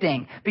bride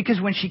thing,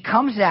 because when she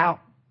comes out,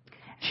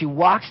 she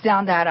walks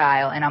down that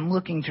aisle and I'm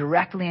looking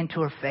directly into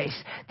her face.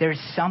 There's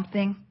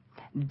something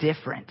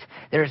different.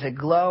 There's a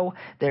glow.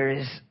 There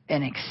is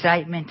an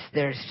excitement.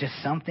 There's just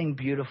something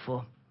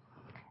beautiful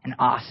and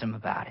awesome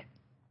about it.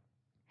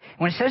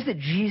 When it says that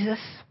Jesus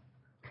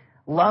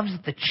loves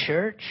the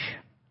church,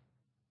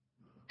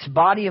 his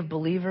body of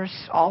believers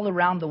all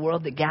around the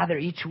world that gather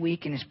each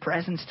week in his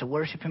presence to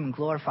worship him and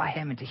glorify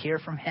him and to hear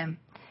from him,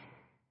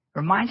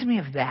 reminds me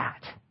of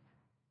that.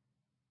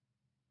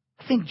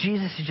 I think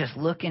Jesus is just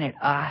looking at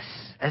us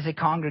as a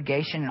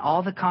congregation and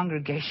all the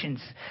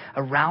congregations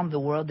around the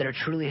world that are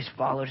truly his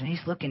followers, and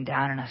he's looking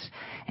down on us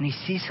and he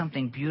sees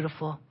something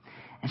beautiful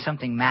and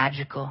something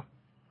magical.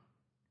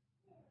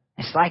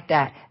 It's like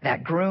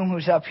that groom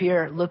who's up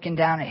here looking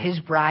down at his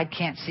bride,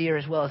 can't see her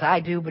as well as I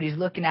do, but he's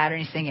looking at her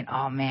and he's thinking,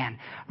 oh man,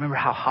 I remember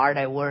how hard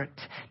I worked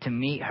to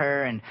meet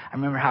her, and I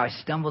remember how I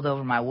stumbled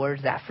over my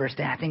words that first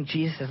day. I think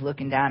Jesus is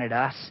looking down at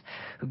us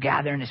who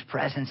gather in his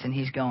presence, and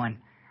he's going,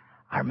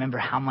 I remember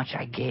how much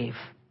I gave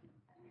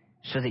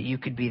so that you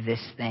could be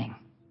this thing.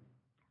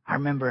 I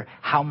remember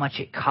how much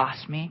it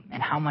cost me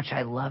and how much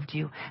I loved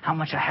you, how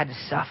much I had to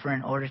suffer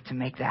in order to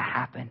make that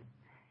happen.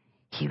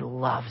 He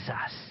loves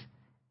us.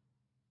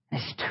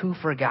 It's too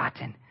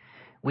forgotten.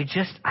 We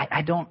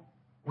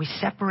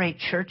separate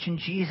church and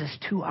Jesus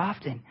too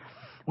often.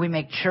 We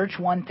make church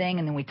one thing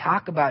and then we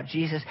talk about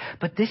Jesus,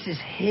 but this is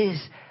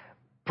his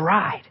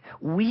bride.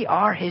 We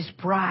are his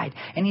bride,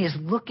 and he is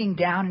looking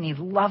down and he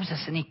loves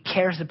us and he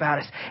cares about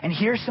us. And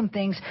here's some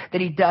things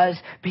that he does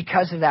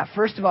because of that.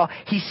 First of all,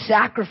 he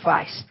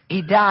sacrificed.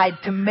 He died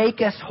to make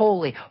us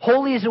holy.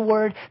 Holy is a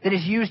word that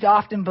is used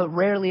often but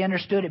rarely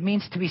understood. It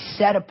means to be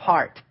set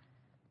apart.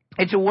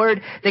 It's a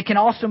word that can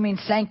also mean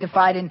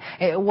sanctified, and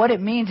what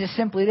it means is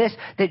simply this,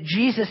 that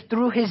Jesus,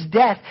 through his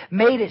death,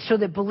 made it so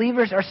that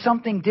believers are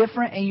something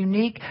different and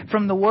unique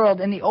from the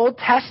world. In the Old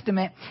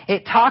Testament,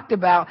 it talked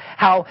about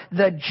how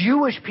the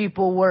Jewish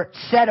people were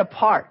set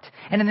apart.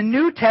 And in the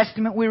New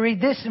Testament, we read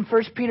this in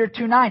 1 Peter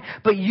 2:9,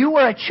 but you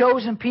are a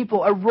chosen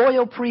people, a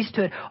royal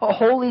priesthood, a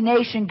holy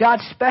nation,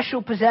 God's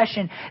special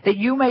possession, that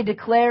you may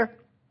declare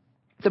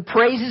the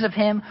praises of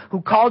him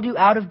who called you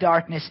out of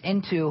darkness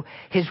into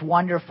his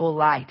wonderful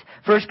light.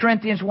 1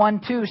 Corinthians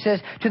 1:2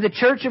 says, to the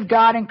church of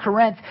God in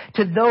Corinth,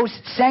 to those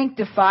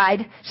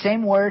sanctified,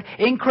 same word,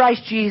 in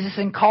Christ Jesus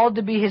and called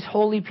to be his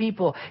holy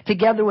people,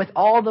 together with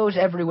all those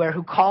everywhere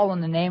who call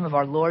on the name of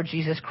our Lord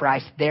Jesus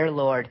Christ, their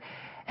Lord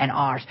and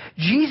ours.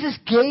 Jesus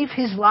gave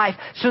his life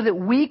so that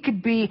we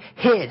could be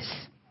his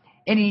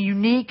in a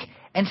unique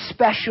and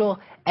special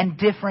and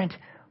different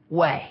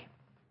way.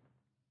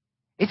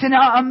 It's an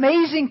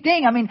amazing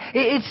thing. I mean,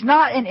 it's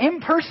not an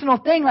impersonal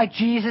thing like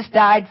Jesus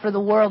died for the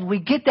world. We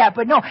get that.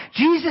 But no,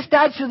 Jesus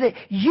died so that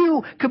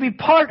you could be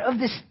part of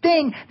this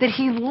thing that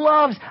he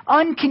loves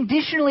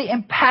unconditionally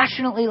and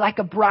passionately like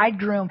a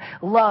bridegroom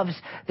loves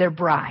their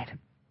bride.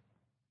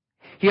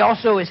 He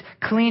also is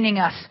cleaning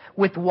us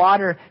with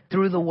water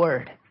through the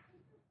Word.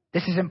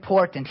 This is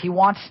important. He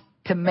wants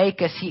to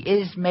make us, he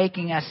is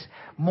making us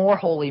more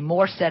holy,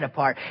 more set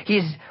apart. He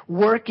is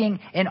working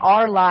in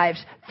our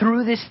lives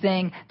through this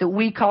thing that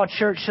we call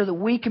church so that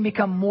we can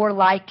become more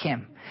like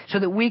him, so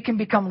that we can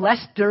become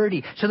less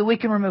dirty, so that we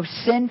can remove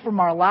sin from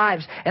our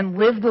lives and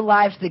live the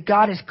lives that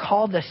God has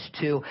called us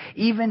to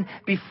even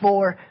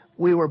before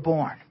we were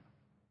born.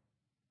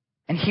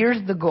 And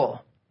here's the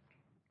goal.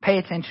 Pay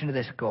attention to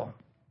this goal.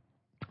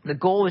 The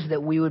goal is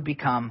that we would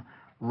become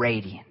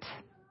radiant.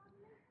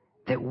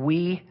 That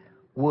we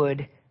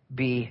would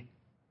be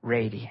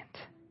radiant.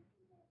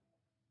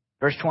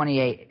 Verse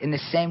 28, in the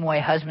same way,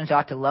 husbands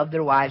ought to love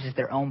their wives as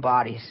their own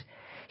bodies.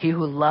 He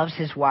who loves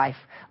his wife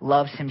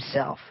loves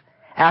himself.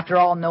 After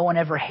all, no one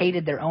ever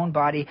hated their own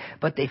body,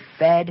 but they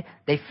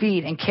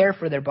feed and care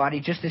for their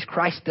body, just as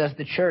Christ does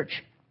the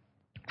church.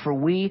 For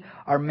we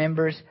are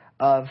members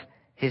of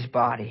his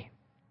body.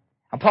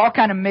 Now, Paul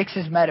kind of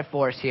mixes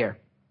metaphors here.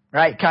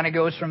 Right? Kind of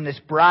goes from this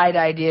bride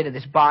idea to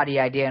this body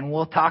idea. And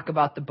we'll talk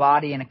about the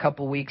body in a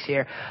couple weeks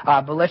here.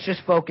 But let's just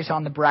focus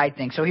on the bride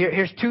thing. So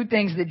here's two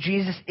things that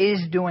Jesus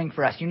is doing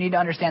for us. You need to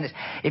understand this.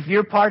 If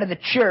you're part of the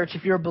church,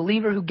 if you're a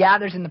believer who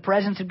gathers in the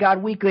presence of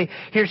God weekly,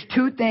 here's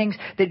two things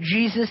that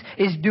Jesus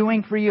is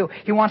doing for you.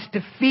 He wants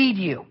to feed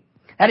you.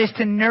 That is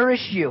to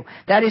nourish you.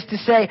 That is to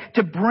say,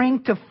 to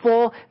bring to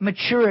full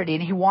maturity.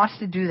 And he wants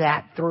to do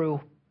that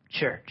through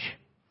church.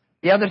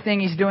 The other thing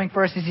he's doing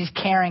for us is he's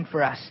caring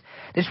for us.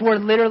 This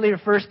word literally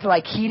refers to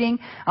like heating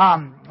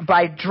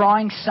by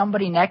drawing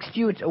somebody next to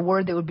you. It's a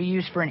word that would be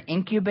used for an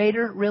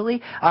incubator,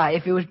 really,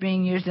 if it was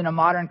being used in a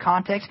modern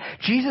context.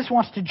 Jesus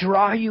wants to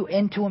draw you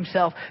into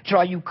himself,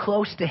 draw you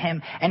close to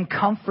him, and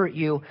comfort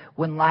you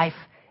when life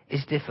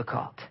is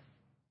difficult.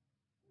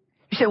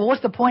 You say, well,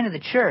 what's the point of the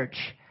church?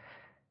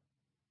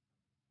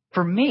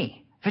 For me,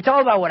 if it's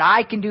all about what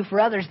I can do for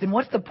others, then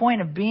what's the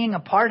point of being a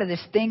part of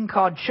this thing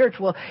called church?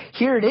 Well,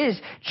 here it is.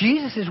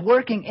 Jesus is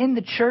working in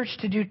the church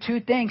to do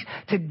two things.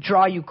 To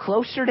draw you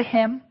closer to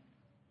him.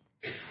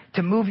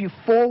 To move you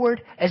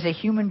forward as a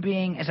human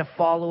being, as a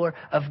follower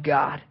of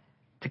God.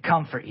 To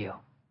comfort you.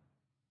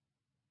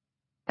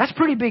 That's a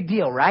pretty big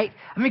deal, right?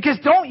 I mean, because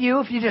don't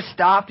you, if you just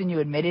stopped and you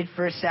admitted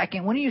for a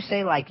second, wouldn't you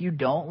say like you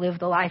don't live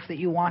the life that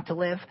you want to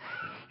live?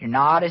 You're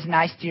not as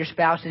nice to your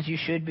spouse as you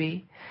should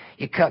be.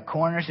 You cut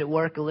corners at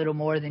work a little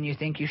more than you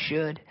think you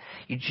should.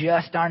 You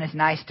just aren't as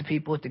nice to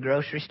people at the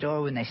grocery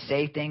store when they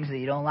say things that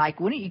you don't like.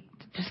 Wouldn't you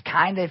just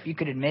kind of, if you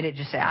could admit it,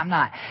 just say, I'm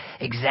not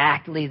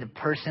exactly the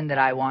person that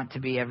I want to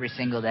be every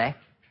single day?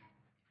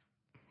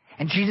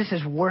 And Jesus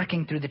is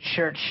working through the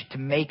church to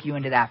make you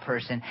into that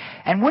person.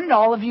 And wouldn't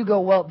all of you go,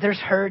 well, there's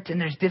hurt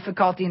and there's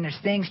difficulty and there's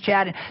things,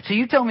 Chad. And so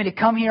you told me to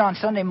come here on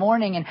Sunday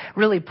morning and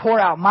really pour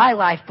out my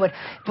life. But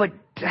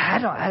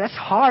that's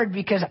hard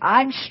because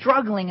I'm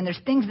struggling and there's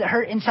things that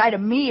hurt inside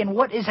of me and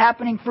what is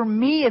happening for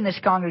me in this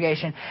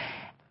congregation.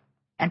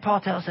 And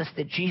Paul tells us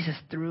that Jesus,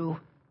 through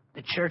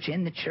the church,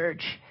 in the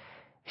church,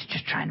 is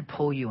just trying to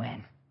pull you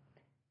in,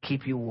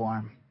 keep you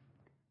warm,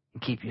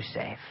 and keep you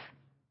safe.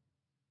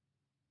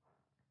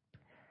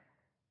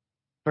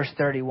 Verse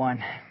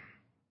 31.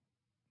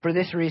 For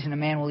this reason, a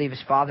man will leave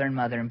his father and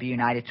mother and be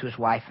united to his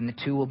wife, and the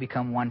two will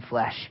become one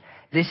flesh.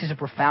 This is a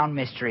profound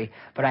mystery,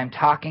 but I'm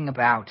talking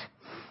about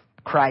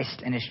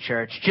Christ and his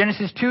church.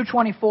 Genesis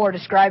 2:24,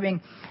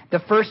 describing the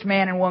first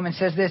man and woman,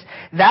 says this: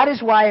 that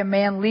is why a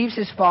man leaves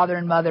his father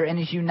and mother and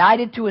is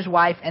united to his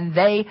wife, and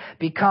they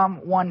become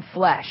one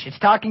flesh. It's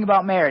talking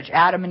about marriage,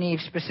 Adam and Eve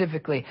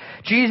specifically.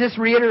 Jesus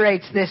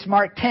reiterates this,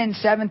 Mark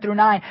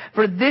 10:7-9.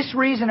 For this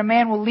reason a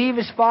man will leave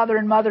his father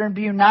and mother and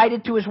be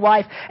united to his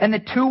wife, and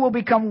the two will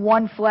become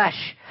one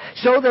flesh.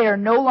 So they are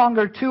no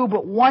longer two,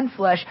 but one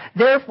flesh.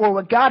 Therefore,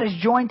 what God has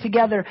joined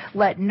together,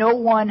 let no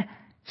one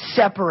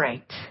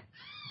separate.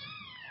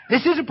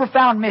 This is a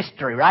profound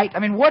mystery, right? I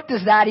mean, what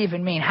does that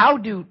even mean? How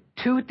do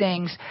two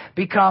things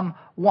become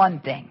one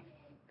thing?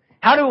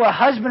 How do a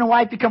husband and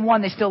wife become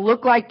one? They still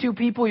look like two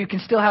people. You can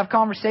still have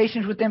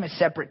conversations with them at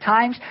separate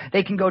times.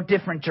 They can go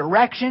different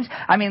directions.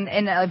 I mean,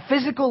 in a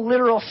physical,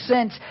 literal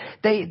sense,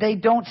 they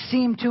don't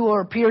seem to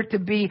or appear to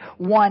be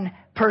one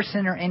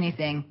person or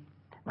anything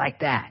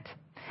like that.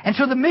 And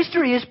so the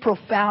mystery is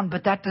profound,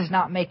 but that does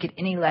not make it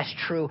any less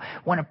true.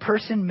 When a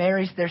person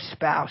marries their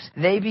spouse,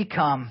 they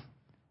become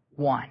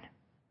one.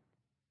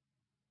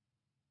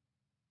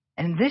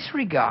 And in this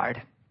regard,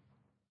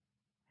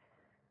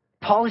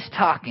 Paul is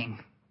talking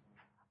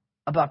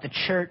about the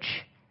church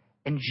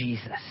and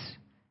Jesus.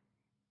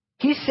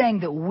 He's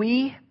saying that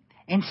we,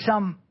 in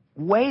some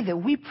way that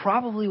we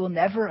probably will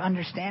never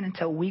understand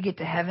until we get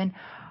to heaven,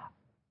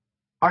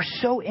 are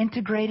so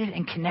integrated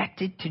and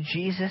connected to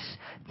Jesus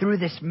through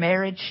this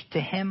marriage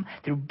to Him,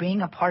 through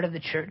being a part of the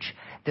church,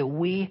 that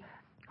we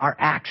are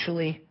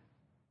actually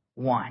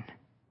one.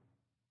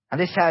 Now,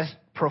 this has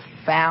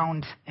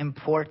profound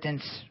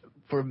importance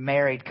for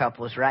married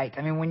couples, right?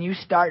 I mean, when you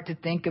start to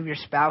think of your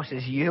spouse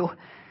as you,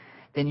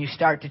 then you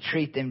start to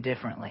treat them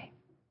differently.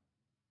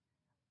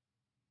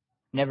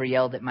 Never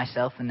yelled at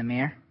myself in the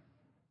mirror.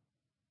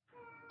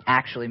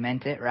 Actually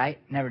meant it, right?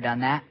 Never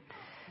done that.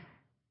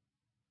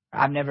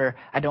 I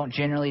don't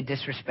generally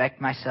disrespect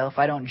myself.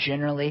 I don't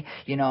generally,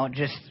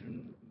 just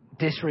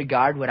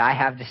disregard what I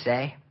have to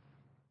say.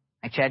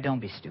 Like, Chad, don't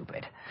be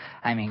stupid.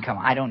 I mean, come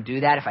on, I don't do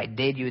that. If I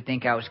did, you would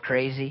think I was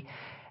crazy.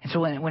 And so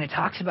when it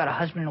talks about a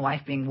husband and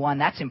wife being one,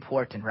 that's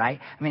important, right?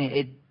 I mean,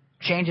 it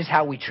changes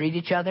how we treat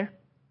each other.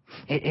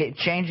 It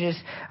changes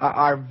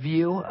our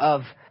view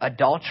of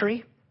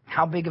adultery,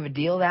 how big of a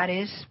deal that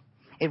is.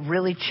 It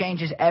really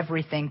changes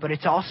everything, but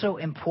it's also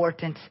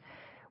important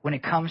when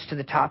it comes to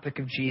the topic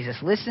of Jesus.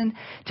 Listen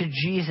to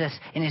Jesus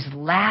in His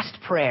last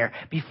prayer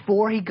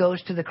before He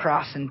goes to the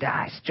cross and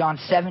dies. John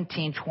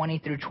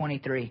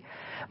 17:20-23.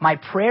 My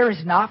prayer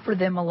is not for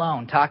them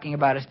alone, talking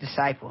about His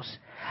disciples.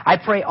 I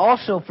pray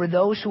also for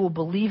those who will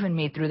believe in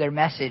me through their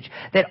message,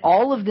 that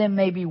all of them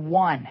may be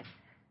one.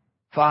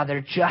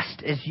 Father,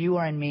 just as you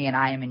are in me and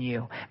I am in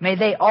you. May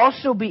they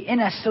also be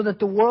in us so that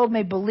the world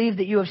may believe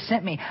that you have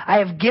sent me. I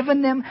have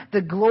given them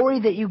the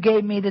glory that you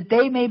gave me, that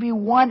they may be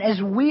one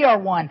as we are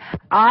one.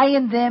 I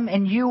and them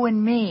and you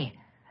and me,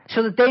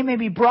 so that they may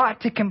be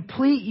brought to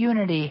complete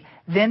unity.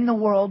 Then the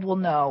world will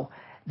know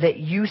that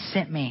you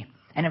sent me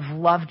and have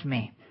loved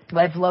me.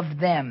 I've loved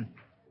them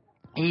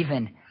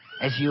even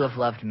as you have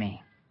loved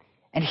me.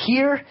 And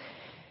here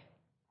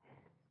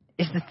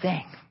is the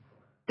thing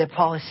that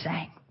Paul is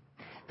saying.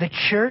 The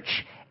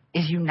church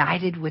is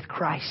united with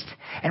Christ.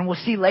 And we'll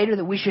see later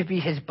that we should be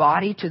His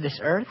body to this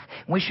earth.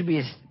 We should be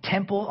His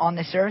temple on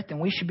this earth. And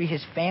we should be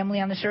His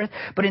family on this earth.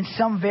 But in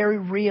some very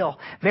real,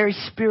 very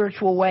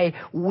spiritual way,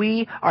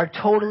 we are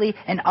totally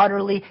and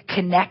utterly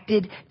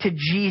connected to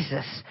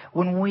Jesus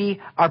when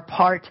we are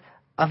part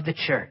of the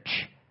church.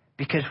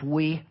 Because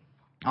we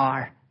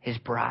are His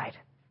bride.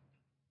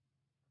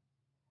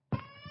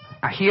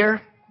 Now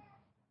here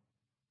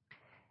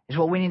is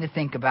what we need to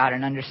think about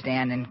and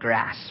understand and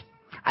grasp.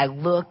 I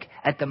look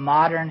at the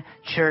modern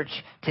church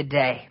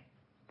today,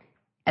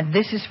 and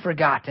this is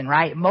forgotten,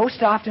 right?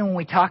 Most often when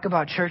we talk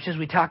about churches,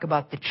 we talk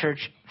about the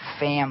church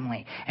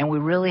family, and we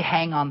really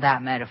hang on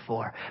that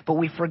metaphor. But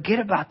we forget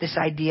about this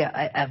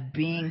idea of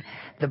being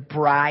the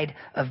bride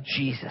of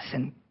Jesus.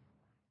 And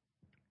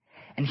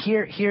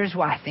here's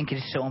why I think it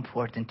is so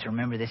important to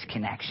remember this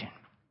connection.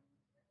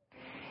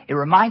 It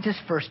reminds us,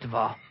 first of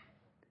all,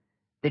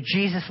 that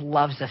Jesus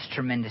loves us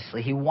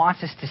tremendously. He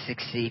wants us to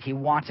succeed. He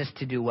wants us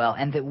to do well.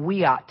 And that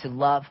we ought to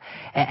love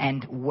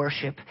and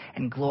worship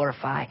and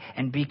glorify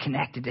and be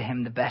connected to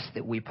Him the best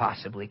that we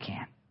possibly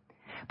can.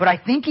 But I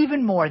think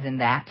even more than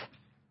that,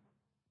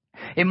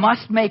 it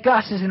must make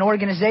us as an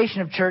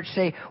organization of church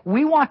say,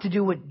 we want to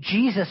do what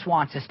Jesus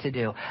wants us to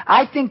do.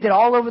 I think that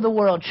all over the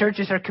world,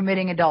 churches are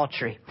committing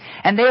adultery.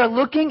 And they are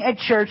looking at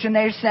church and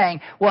they're saying,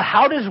 well,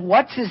 how does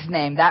what's his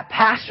name, that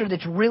pastor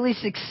that's really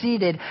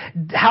succeeded,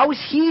 how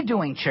is he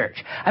doing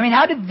church? I mean,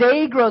 how did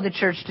they grow the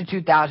church to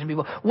 2,000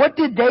 people? What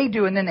did they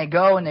do? And then they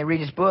go and they read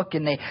his book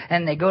and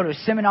they go to a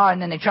seminar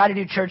and then they try to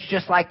do church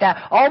just like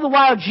that. All the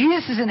while,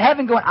 Jesus is in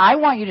heaven going, I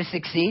want you to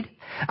succeed.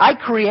 I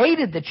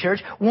created the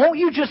church. Won't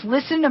you just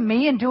listen to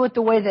me and do it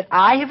the way that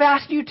I have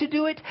asked you to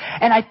do it?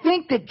 And I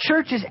think that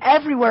churches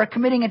everywhere are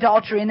committing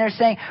adultery, and they're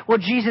saying, well,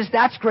 Jesus,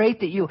 that's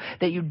great that you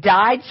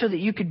died so that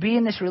you could be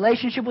in this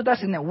relationship with us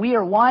and that we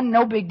are one.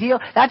 No big deal.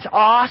 That's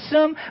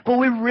awesome. But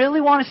we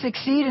really want to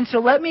succeed. And so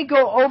let me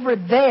go over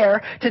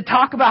there to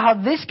talk about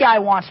how this guy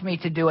wants me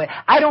to do it.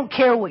 I don't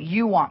care what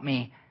you want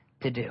me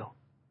to do.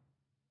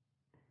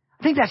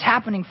 I think that's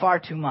happening far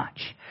too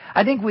much.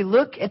 I think we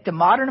look at the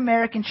modern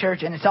American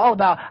church and it's all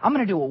about, I'm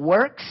going to do what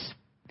works.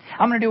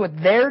 I'm going to do what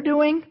they're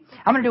doing.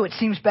 I'm going to do what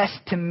seems best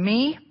to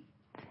me.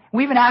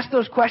 We even ask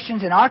those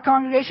questions in our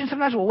congregation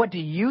sometimes. Well, what do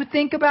you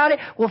think about it?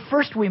 Well,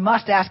 first we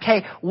must ask,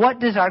 hey, what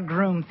does our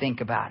groom think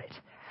about it?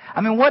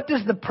 I mean, what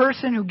does the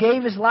person who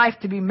gave his life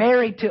to be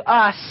married to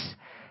us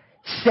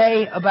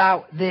say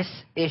about this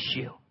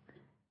issue?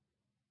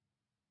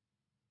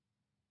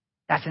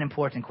 That's an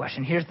important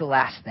question. Here's the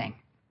last thing.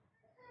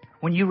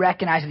 When you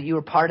recognize that you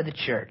are part of the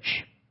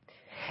church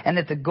and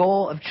that the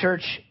goal of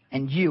church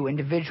and you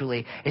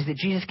individually is that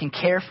Jesus can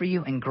care for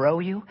you and grow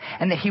you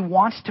and that He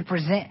wants to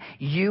present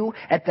you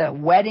at the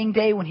wedding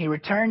day when He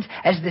returns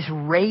as this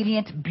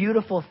radiant,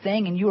 beautiful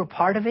thing and you are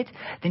part of it,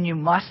 then you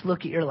must look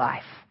at your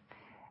life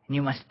and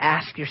you must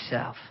ask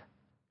yourself,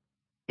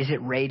 is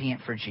it radiant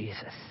for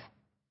Jesus?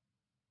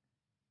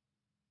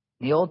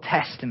 In the Old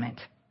Testament,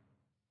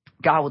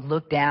 God would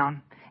look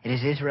down at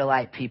His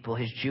Israelite people,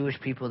 His Jewish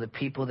people, the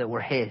people that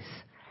were His.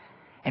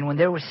 And when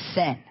there was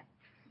sin,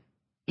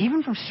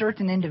 even from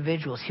certain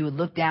individuals, He would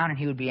look down and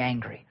He would be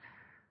angry.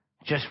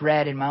 Just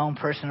read in my own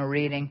personal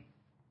reading,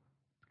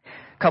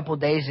 couple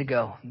days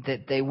ago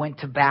that they went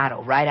to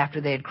battle right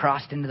after they had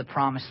crossed into the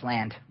promised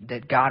land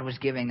that God was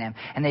giving them.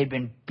 And they'd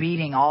been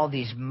beating all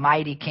these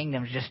mighty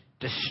kingdoms, just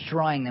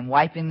destroying them,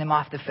 wiping them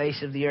off the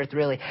face of the earth,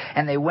 really.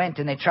 And they went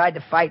and they tried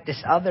to fight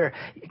this other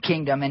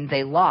kingdom, and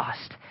they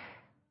lost.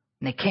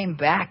 And they came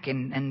back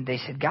and they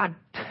said, God,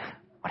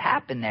 what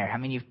happened there? I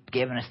mean, you've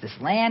given us this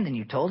land and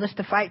you told us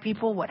to fight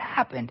people. What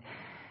happened?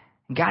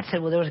 And God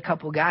said, well, there was a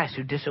couple of guys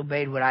who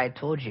disobeyed what I had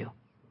told you.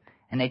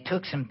 And they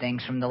took some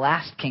things from the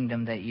last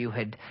kingdom that you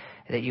had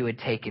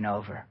taken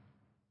over.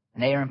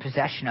 And they are in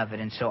possession of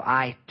it. And so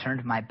I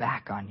turned my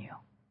back on you.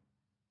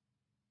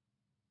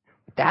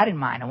 With that in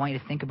mind, I want you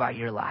to think about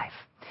your life.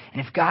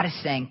 And if God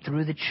is saying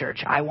through the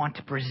church, I want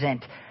to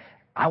present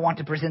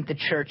the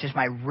church as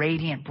my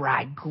radiant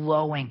bride,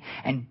 glowing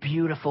and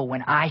beautiful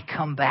when I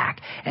come back.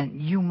 And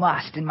you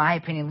must, in my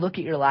opinion, look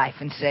at your life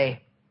and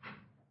say,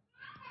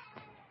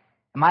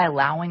 am I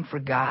allowing for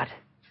God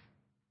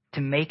to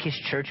make His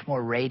church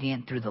more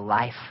radiant through the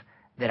life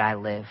that I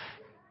live?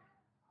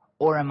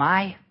 Or am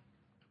I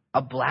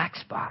a black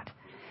spot?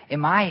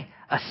 Am I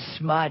a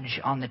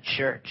smudge on the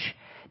church?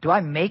 Do I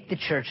make the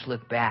church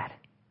look bad?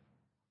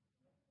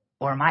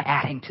 Or am I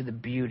adding to the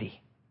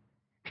beauty?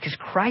 Because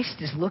Christ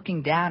is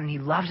looking down and He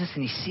loves us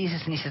and He sees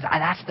us and He says,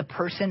 that's the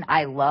person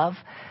I love.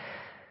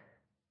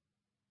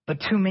 But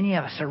too many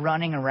of us are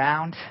running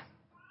around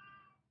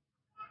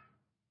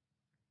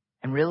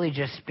and really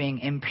just being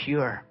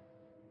impure.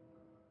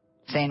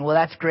 Saying, well,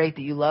 that's great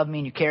that you love me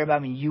and you care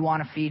about me and you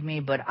want to feed me,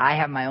 but I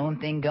have my own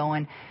thing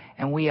going.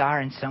 And we are,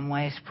 in some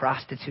ways,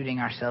 prostituting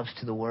ourselves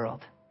to the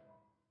world.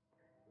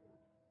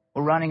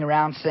 We're running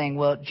around saying,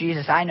 well,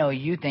 Jesus, I know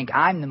you think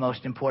I'm the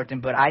most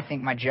important, but I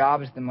think my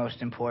job is the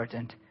most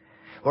important.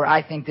 Or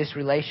I think this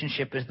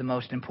relationship is the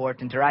most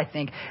important. Or I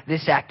think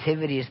this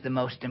activity is the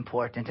most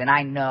important. And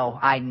I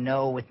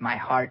know with my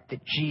heart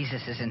that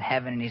Jesus is in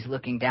heaven and He's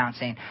looking down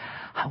saying,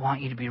 I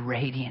want you to be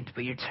radiant,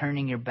 but you're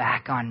turning your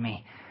back on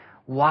me.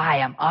 Why?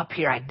 I'm up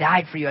here. I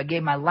died for you. I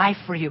gave my life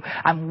for you.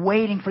 I'm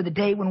waiting for the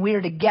day when we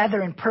are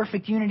together in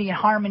perfect unity and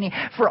harmony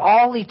for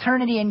all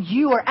eternity, and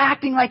you are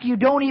acting like you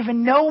don't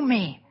even know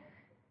me.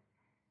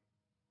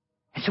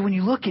 And so when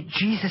you look at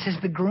Jesus as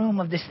the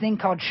groom of this thing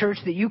called church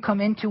that you come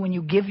into when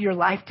you give your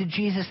life to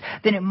Jesus,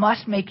 then it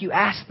must make you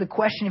ask the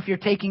question, if you're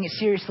taking it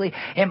seriously,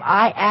 am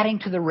I adding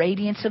to the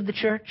radiance of the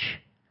church?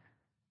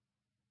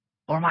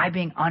 Or am I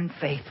being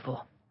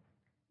unfaithful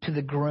to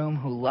the groom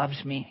who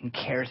loves me and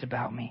cares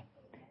about me,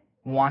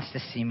 wants to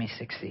see me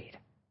succeed?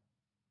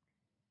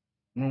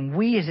 When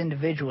we as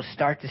individuals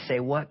start to say,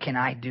 what can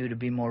I do to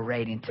be more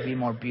radiant, to be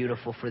more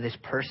beautiful for this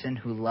person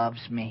who loves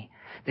me,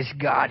 this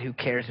God who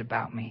cares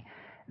about me,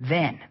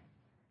 then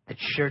the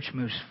church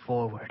moves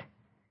forward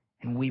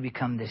and we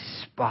become this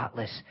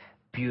spotless,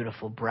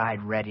 beautiful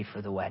bride ready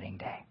for the wedding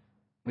day.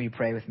 Will you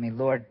pray with me?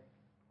 Lord,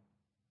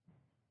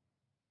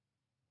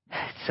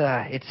 it's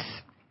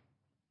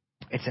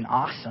an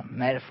awesome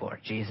metaphor,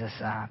 Jesus,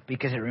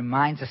 because it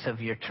reminds us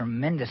of your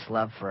tremendous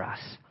love for us.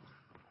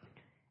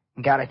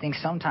 And God, I think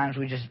sometimes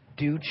we just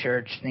do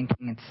church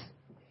thinking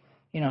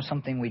it's,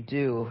 something we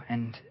do,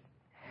 and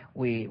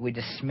we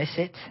dismiss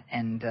it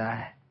and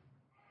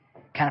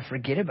kind of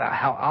forget about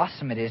how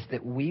awesome it is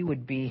that we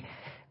would be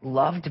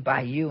loved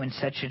by you in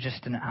such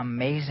just an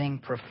amazing,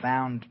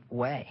 profound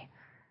way.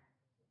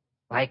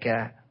 Like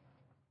a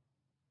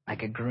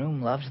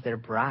groom loves their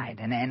bride.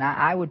 And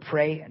I would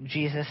pray,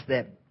 Jesus,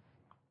 that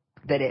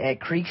at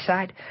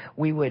Creekside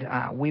we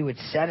would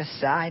set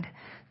aside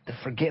the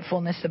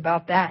forgetfulness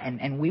about that,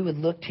 and we would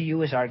look to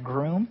you as our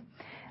groom,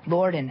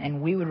 Lord,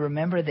 and we would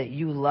remember that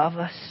you love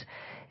us,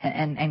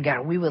 and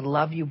God, we would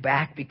love you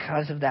back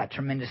because of that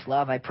tremendous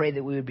love. I pray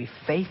that we would be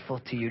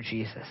faithful to you,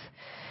 Jesus.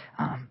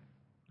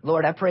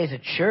 Lord, I pray as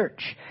a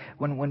church,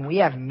 when we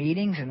have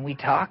meetings and we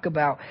talk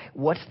about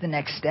what's the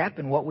next step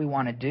and what we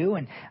want to do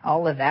and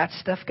all of that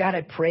stuff, God,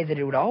 I pray that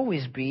it would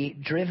always be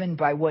driven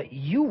by what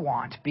you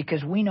want,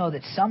 because we know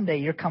that someday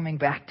you're coming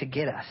back to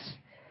get us.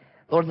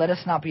 Lord, let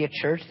us not be a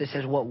church that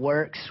says what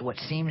works, what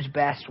seems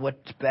best,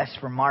 what's best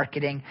for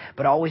marketing,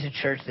 but always a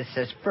church that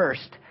says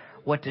first,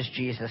 what does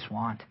Jesus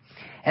want?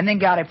 And then,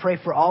 God, I pray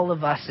for all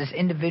of us as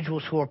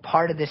individuals who are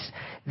part of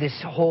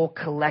this whole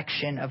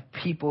collection of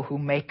people who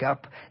make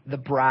up the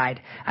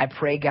bride. I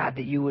pray, God,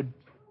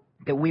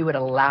 that we would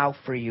allow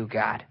for you,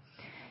 God,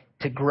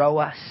 to grow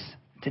us,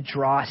 to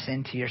draw us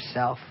into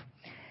yourself.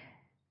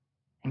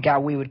 And God,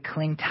 we would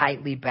cling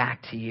tightly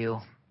back to you.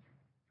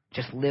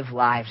 Just live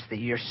lives that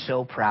you're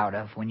so proud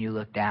of when you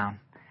look down.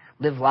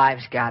 Live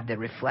lives, God, that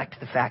reflect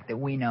the fact that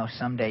we know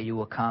someday you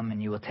will come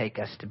and you will take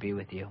us to be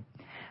with you.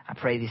 I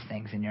pray these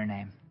things in your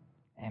name.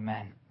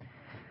 Amen.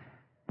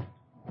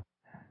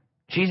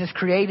 Jesus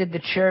created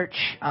the church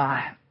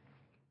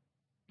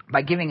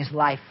by giving his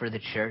life for the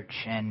church.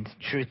 And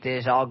truth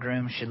is, all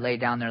grooms should lay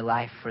down their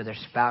life for their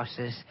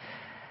spouses.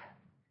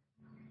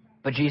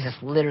 But Jesus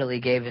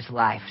literally gave his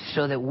life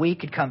so that we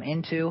could come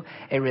into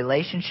a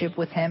relationship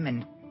with him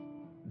and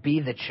be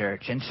the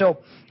church. And so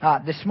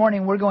this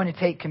morning we're going to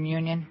take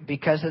communion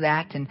because of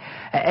that. And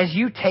as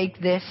you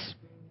take this,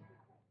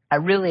 I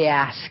really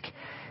ask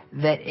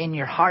that in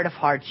your heart of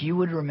hearts you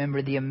would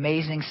remember the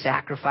amazing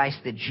sacrifice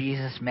that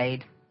Jesus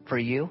made for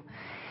you.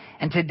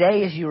 And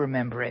today as you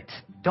remember it,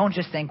 don't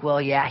just think,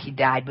 well, yeah, he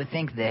died, but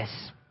think this.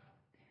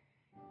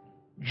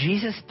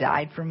 Jesus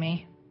died for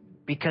me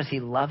because he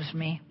loves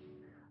me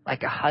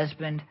like a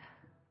husband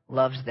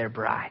loves their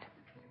bride.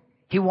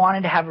 He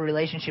wanted to have a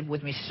relationship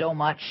with me so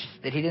much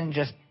that he didn't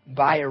just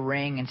buy a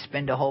ring and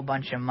spend a whole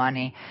bunch of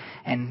money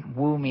and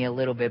woo me a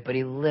little bit, but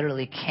he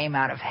literally came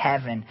out of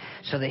heaven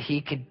so that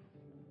he could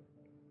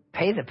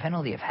pay the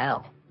penalty of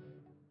hell.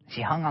 As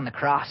he hung on the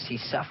cross, he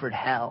suffered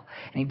hell.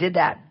 And he did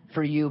that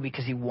for you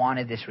because he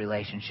wanted this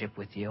relationship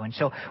with you. And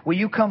so will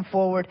you come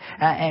forward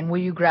and will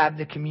you grab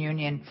the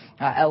communion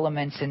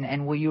elements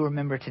and will you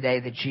remember today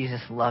that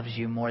Jesus loves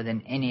you more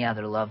than any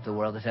other love the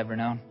world has ever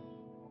known?